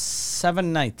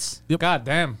 7 nights. God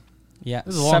damn. Yeah,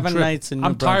 This is a long 7 trip. nights in New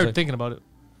I'm Brunswick. tired thinking about it.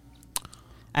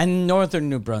 And northern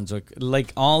New Brunswick,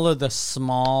 like all of the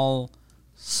small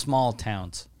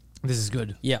towns. This is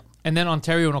good. Yeah. And then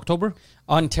Ontario in October?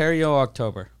 Ontario,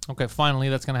 October. Okay, finally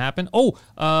that's gonna happen. Oh,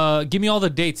 give me all the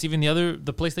dates, even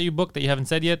the place that you booked that you haven't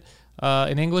said yet,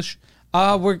 in English.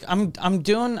 I'm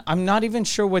not even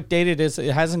sure what date it is.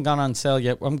 It hasn't gone on sale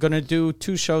yet. I'm gonna do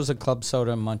 2 shows at Club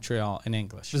Soda in Montreal in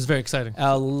English. This is very exciting.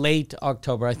 Late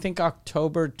October. I think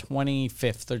October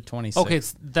 25th or 26th. Okay,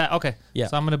 it's that. Okay, Yeah.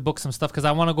 So I'm gonna book some stuff because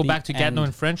I want to go The back to Gatineau end.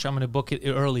 in French. I'm gonna book it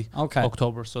early, Okay.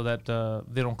 October, so that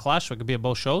they don't clash. So it could be at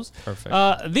both shows. Perfect.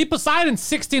 The Poseidon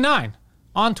 69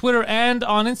 on Twitter and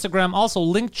on Instagram. Also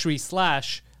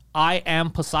Linktree/I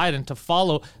am Poseidon to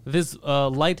follow this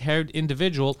light-haired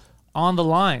individual on the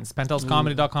lines.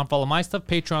 PantelisComedy.com. Follow my stuff.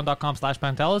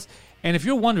 Patreon.com/Pantelis. And if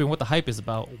you're wondering what the hype is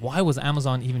about, why was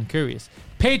Amazon even curious?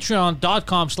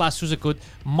 Patreon.com/Suzekut.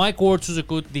 Mike Ward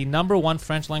Suzekut, the #1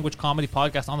 French language comedy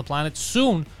podcast on the planet.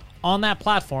 Soon on that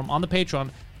platform, on the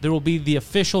Patreon, there will be the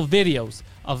official videos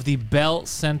of the Bell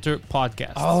Center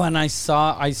podcast. Oh, and I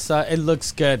saw. It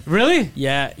looks good. Really?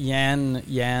 Yeah, Yan He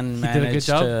did a good managed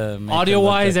job. to make it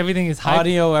Audio-wise, look good. everything is hype.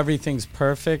 Audio, everything's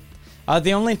perfect.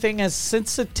 The only thing is,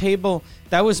 since the table,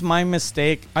 that was my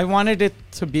mistake. I wanted it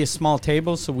to be a small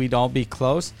table so we'd all be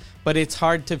close, but it's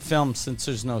hard to film since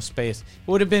there's no space.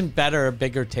 It would have been better a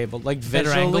bigger table, like Better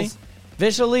visually. angles?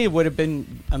 Visually, it would have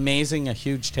been amazing, a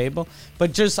huge table,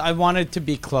 but just I wanted to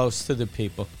be close to the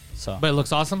people. So But it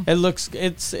looks awesome. it looks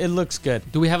good.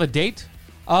 Do we have a date?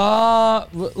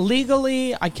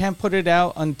 Legally, I can't put it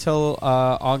out until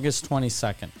August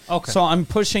 22nd. Okay. So I'm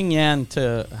pushing Yan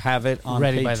to have it on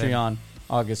Ready by then. Patreon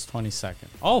August 22nd.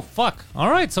 Oh, fuck. All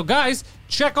right. So, guys,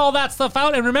 check all that stuff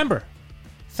out. And remember,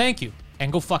 thank you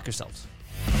and go fuck yourselves.